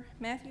River,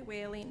 Matthew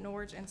Whaley,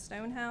 Norge, and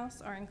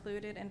Stonehouse are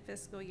included in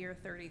fiscal year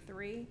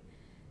 '33,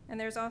 and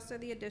there's also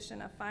the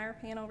addition of fire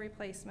panel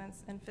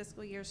replacements in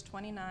fiscal years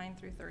 '29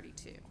 through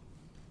 '32.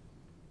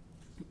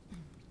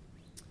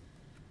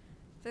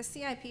 The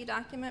CIP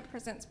document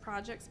presents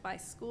projects by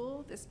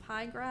school. This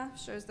pie graph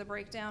shows the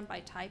breakdown by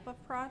type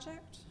of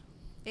project.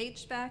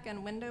 HVAC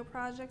and window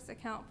projects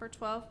account for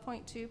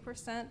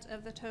 12.2%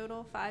 of the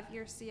total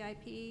 5-year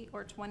CIP,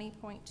 or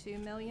 $20.2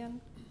 million.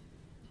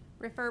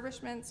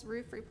 Refurbishments,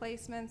 roof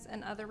replacements,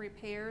 and other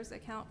repairs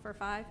account for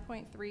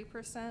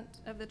 5.3%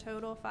 of the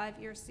total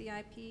 5-year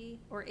CIP,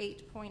 or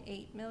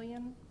 $8.8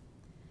 million.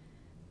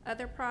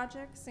 Other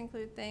projects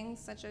include things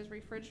such as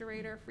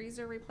refrigerator,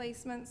 freezer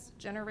replacements,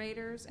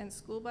 generators, and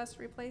school bus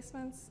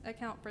replacements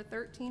account for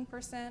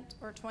 13%,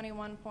 or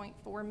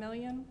 $21.4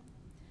 million.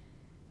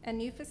 And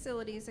new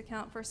facilities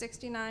account for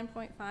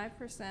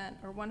 69.5%,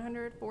 or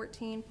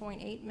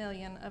 $114.8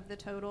 million of the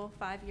total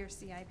 5-year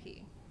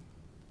CIP.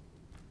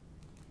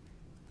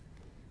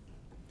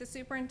 The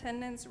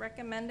superintendent's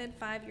recommended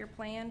 5-year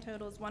plan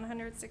totals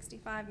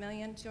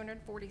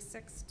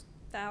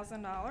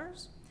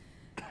 $165,246,000.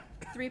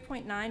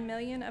 $3.9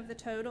 million of the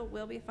total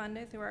will be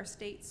funded through our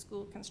state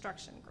school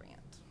construction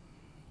grant.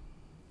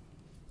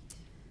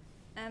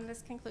 And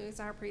this concludes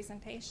our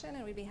presentation,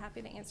 and we'd be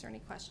happy to answer any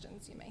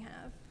questions you may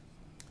have.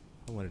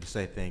 I wanted to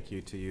say thank you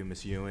to you,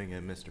 Ms. Ewing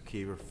and Mr.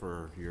 Kiever,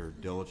 for your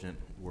diligent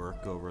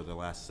work over the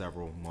last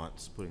several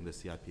months putting the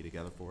CIP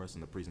together for us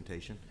and the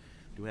presentation.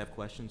 Do we have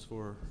questions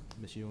for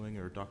Ms. Ewing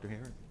or Dr.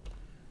 Herron?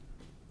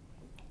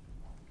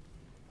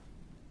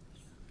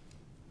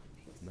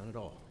 None at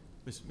all.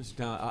 Mr.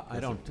 Town,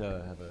 I don't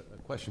have a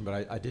question,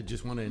 but I did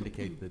just want to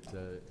indicate that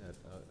at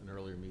an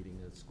earlier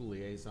meeting, the school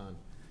liaison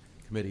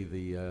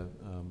committee,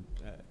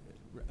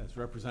 as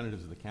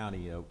representatives of the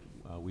county,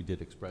 we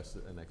did express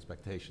an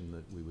expectation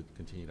that we would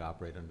continue to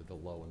operate under the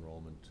low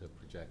enrollment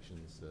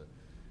projections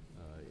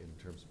in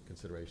terms of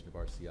consideration of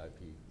our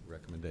CIP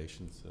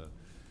recommendations.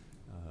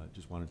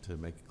 Just wanted to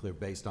make it clear,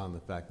 based on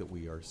the fact that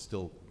we are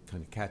still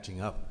kind of catching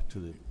up to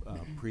the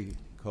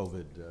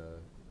pre-COVID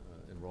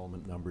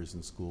enrollment numbers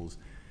in schools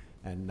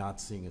and not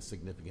seeing a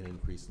significant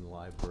increase in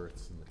live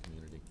births in the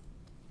community.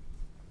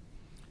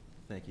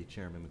 Thank you,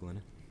 Chairman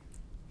McGlinnan.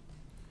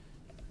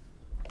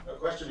 a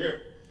question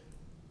here.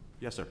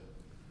 Yes, sir.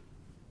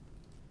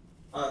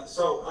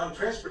 So on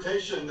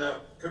transportation,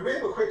 could we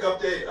have a quick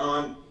update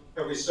on,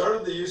 have we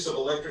started the use of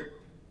electric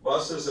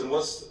buses, and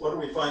what are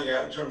we finding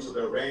out in terms of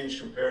their range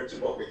compared to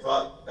what we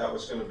thought that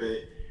was going to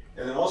be?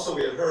 And then also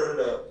we had heard,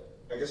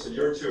 I guess a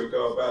year or two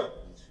ago, about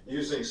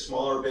using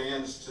smaller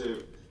vans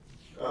to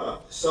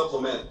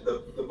supplement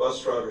the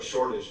bus driver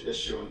shortage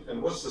issue,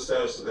 and what's the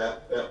status of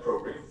that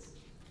program?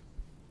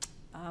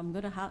 I'm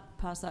going to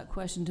pass that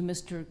question to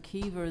Mr.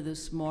 Keever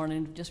this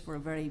morning, just for a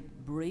very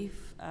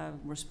brief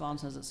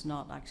response, as it's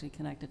not actually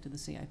connected to the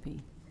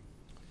CIP.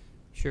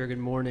 Sure, good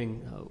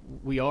morning.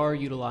 We are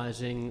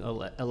utilizing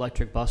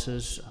electric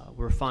buses.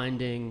 We're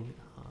finding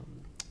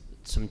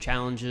some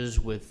challenges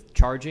with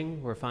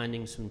charging. We're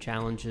finding some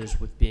challenges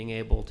with being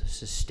able to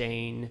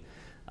sustain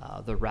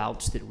the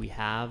routes that we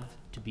have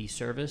to be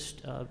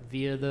serviced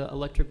via the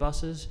electric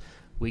buses.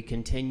 We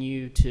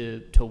continue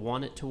to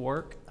want it to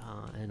work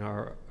and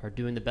are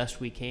doing the best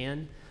we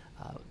can.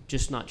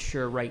 Just not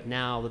sure right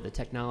now that the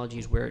technology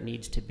is where it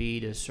needs to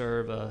be to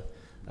serve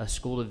a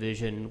school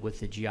division with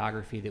the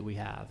geography that we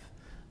have.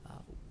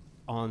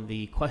 On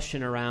the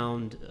question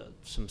around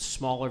some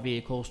smaller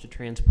vehicles to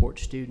transport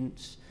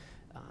students,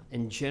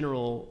 in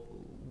general,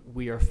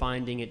 we are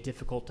finding it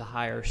difficult to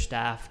hire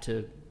staff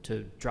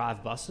to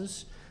drive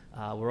buses.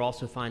 We're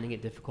also finding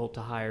it difficult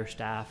to hire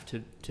staff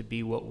to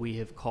be what we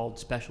have called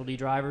specialty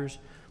drivers.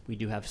 We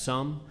do have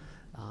some.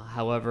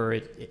 However,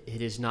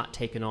 it has not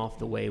taken off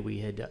the way we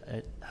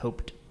had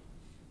hoped.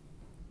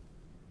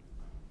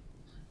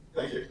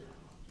 Thank you.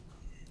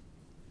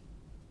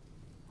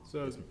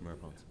 So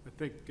I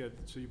think,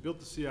 so you built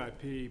the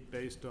CIP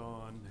based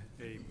on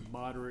a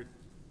moderate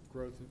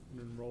growth in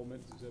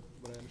enrollment, is that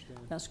what I understand?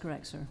 That's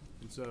correct, sir.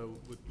 And so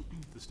with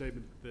the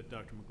statement that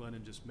Dr.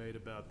 McGlennon just made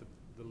about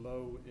the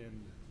low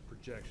end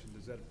projection,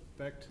 does that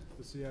affect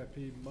the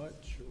CIP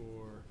much,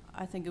 or?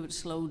 I think it would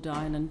slow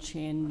down and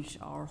change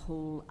our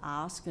whole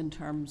ask in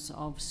terms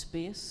of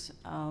space.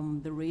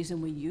 The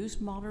reason we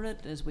use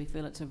moderate is we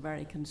feel it's a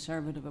very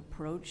conservative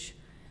approach.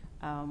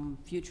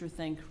 Future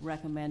Think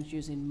recommends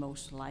using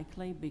most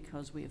likely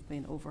because we have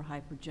been over high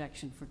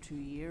projection for 2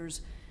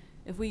 years.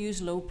 If we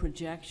use low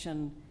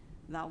projection,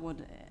 that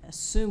would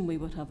assume we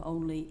would have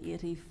only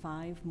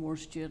 85 more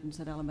students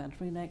at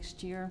elementary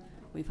next year.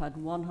 We've had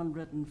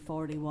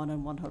 141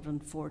 and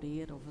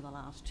 148 over the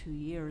last 2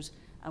 years,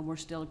 and we're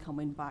still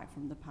coming back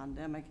from the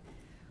pandemic.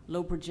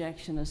 Low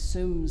projection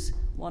assumes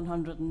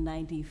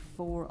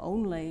 194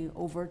 only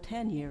over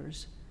 10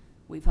 years.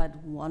 We've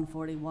had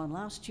 141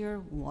 last year,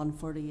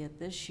 148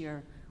 this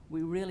year.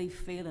 We really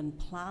feel in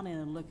planning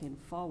and looking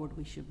forward,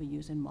 we should be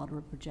using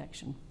moderate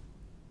projection.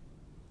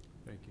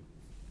 Thank you.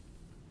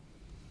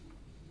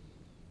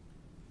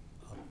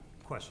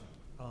 Question.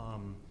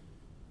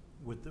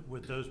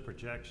 With those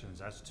projections,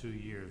 that's 2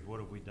 years.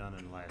 What have we done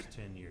in the last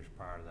 10 years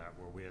prior to that?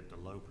 Were we at the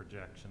low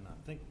projection?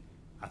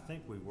 I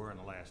think we were in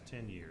the last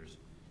 10 years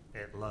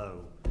at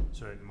low,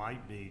 so it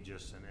might be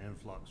just an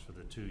influx for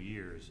the 2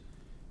 years.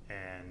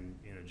 And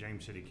you know,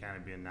 James City County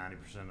being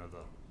 90% of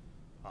the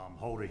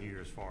holder here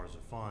as far as the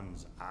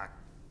funds,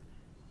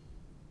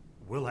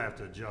 we'll have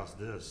to adjust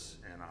this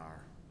in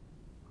our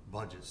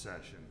budget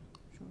session.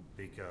 Sure.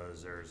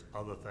 Because there's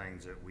other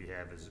things that we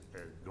have as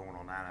going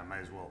on now. I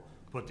may as well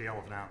put the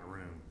elephant out in the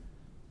room.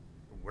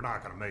 We're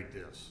not going to make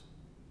this.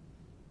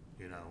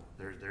 You know,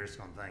 there's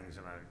some things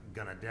that are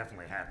going to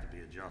definitely have to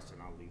be adjusted.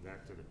 I'll leave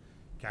that to the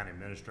county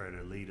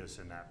administrator to lead us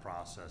in that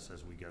process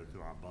as we go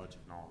through our budget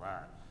and all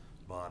that.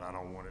 But I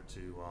don't want it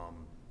to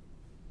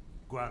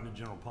go out in the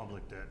general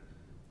public that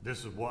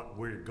this is what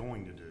we're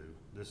going to do.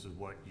 This is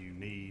what you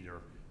need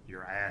or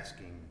you're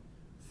asking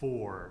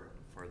for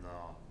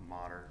the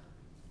moderate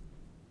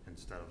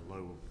instead of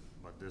low.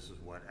 But this is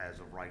what, as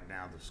of right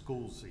now, the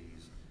school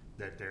sees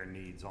that their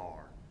needs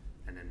are.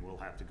 And then we'll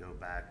have to go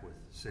back with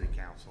city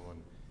council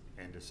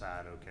and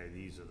decide, okay,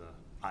 these are the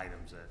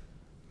items that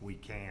we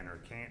can or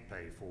can't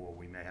pay for.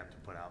 We may have to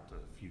put out to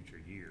future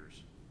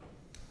years.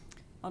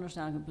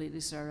 Understand completely,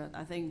 sir.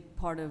 I think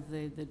part of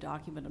the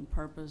document and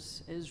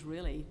purpose is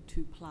really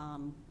to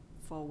plan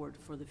forward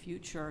for the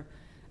future,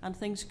 and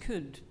things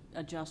could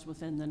adjust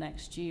within the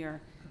next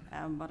year.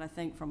 But I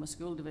think from a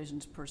school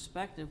division's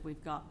perspective,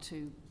 we've got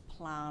to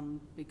plan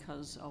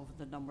because of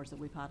the numbers that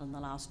we've had in the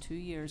last 2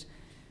 years.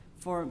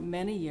 For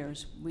many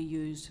years, we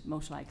used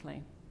most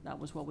likely. That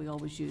was what we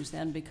always used.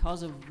 Then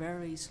because of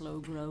very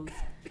slow growth,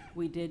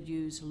 we did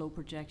use low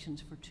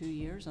projections for 2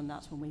 years, and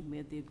that's when we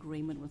made the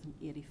agreement with an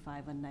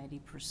 85 and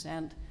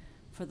 90%.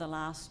 For the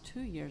last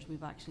 2 years,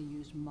 we've actually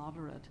used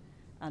moderate.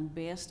 And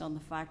based on the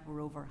fact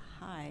we're over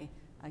high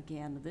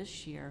again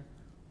this year,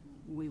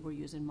 we were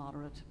using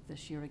moderate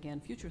this year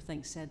again. Future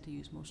Think said to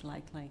use most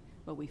likely,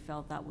 but we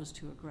felt that was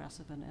too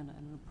aggressive in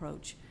an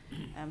approach.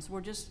 So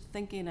we're just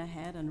thinking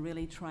ahead and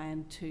really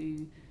trying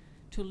to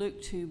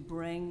look to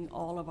bring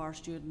all of our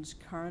students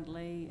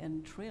currently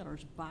in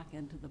trailers back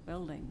into the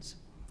buildings.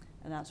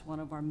 And that's one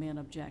of our main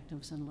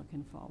objectives in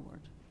looking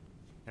forward.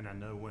 And I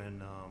know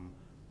when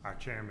our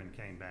chairman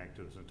came back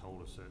to us and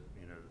told us that,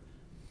 you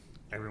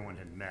know, everyone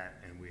had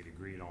met and we had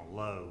agreed on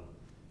low,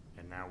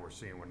 and now we're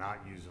seeing we're not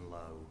using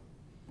low.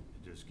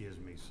 It just gives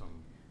me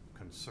some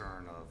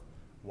concern of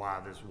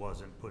why this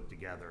wasn't put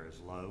together as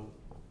low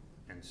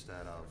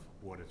instead of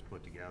what it's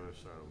put together.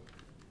 So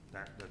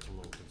that's a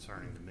little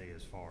concerning to me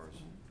as far as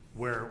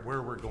where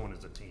we're going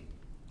as a team.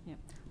 Yeah,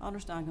 I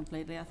understand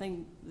completely. I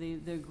think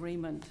the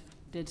agreement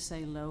did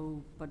say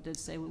low, but did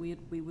say we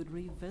would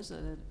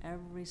revisit it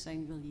every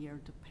single year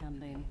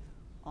depending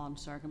on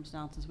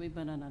circumstances. We've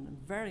been in a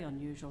very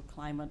unusual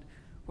climate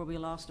where we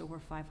lost over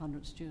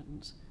 500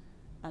 students,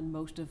 and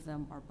most of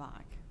them are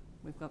back.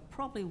 We've got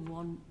probably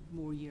one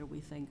more year, we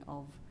think,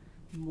 of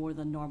more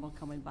than normal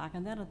coming back,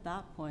 and then at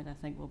that point I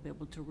think we'll be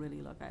able to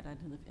really look out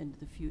into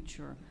the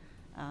future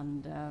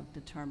and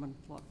determine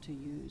what to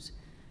use.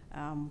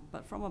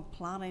 But from a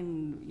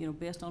planning,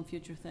 based on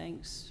future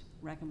things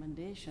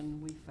recommendation,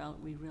 we felt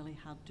we really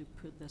had to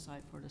put this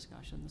out for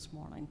discussion this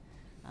morning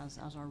as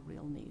our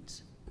real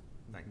needs.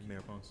 Thank you.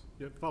 Mayor Pons?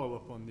 Yeah, follow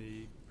up on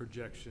the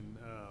projection.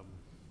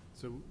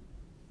 So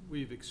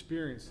we've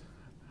experienced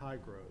high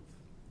growth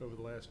over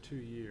the last 2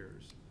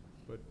 years,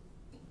 but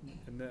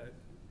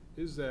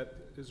is there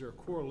a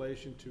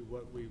correlation to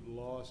what we've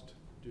lost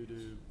due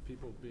to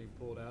people being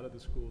pulled out of the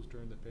schools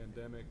during the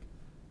pandemic?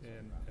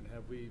 And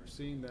have we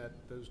seen that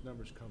those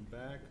numbers come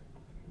back?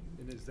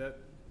 And is that,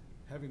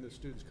 having the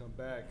students come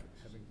back,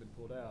 having been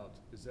pulled out,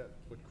 is that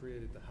what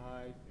created the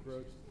high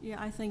growth?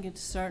 Yeah, I think it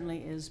certainly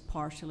is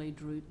partially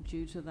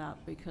due to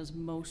that, because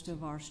most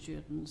of our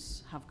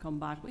students have come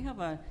back. We have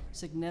a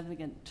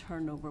significant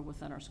turnover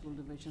within our school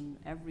division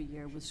every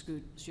year, with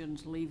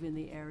students leaving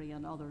the area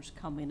and others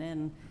coming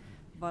in.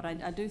 But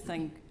I do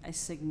think a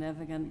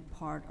significant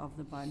part of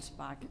the bounce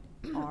back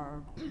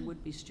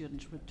would be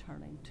students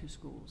returning to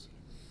schools.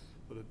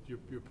 But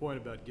your point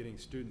about getting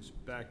students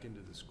back into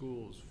the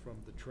schools from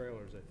the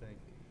trailers, I think,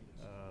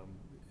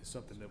 is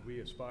something that we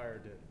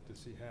aspire to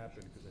see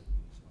happen, because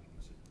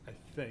I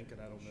think, and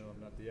I don't know,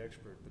 I'm not the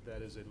expert, but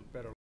that is a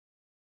better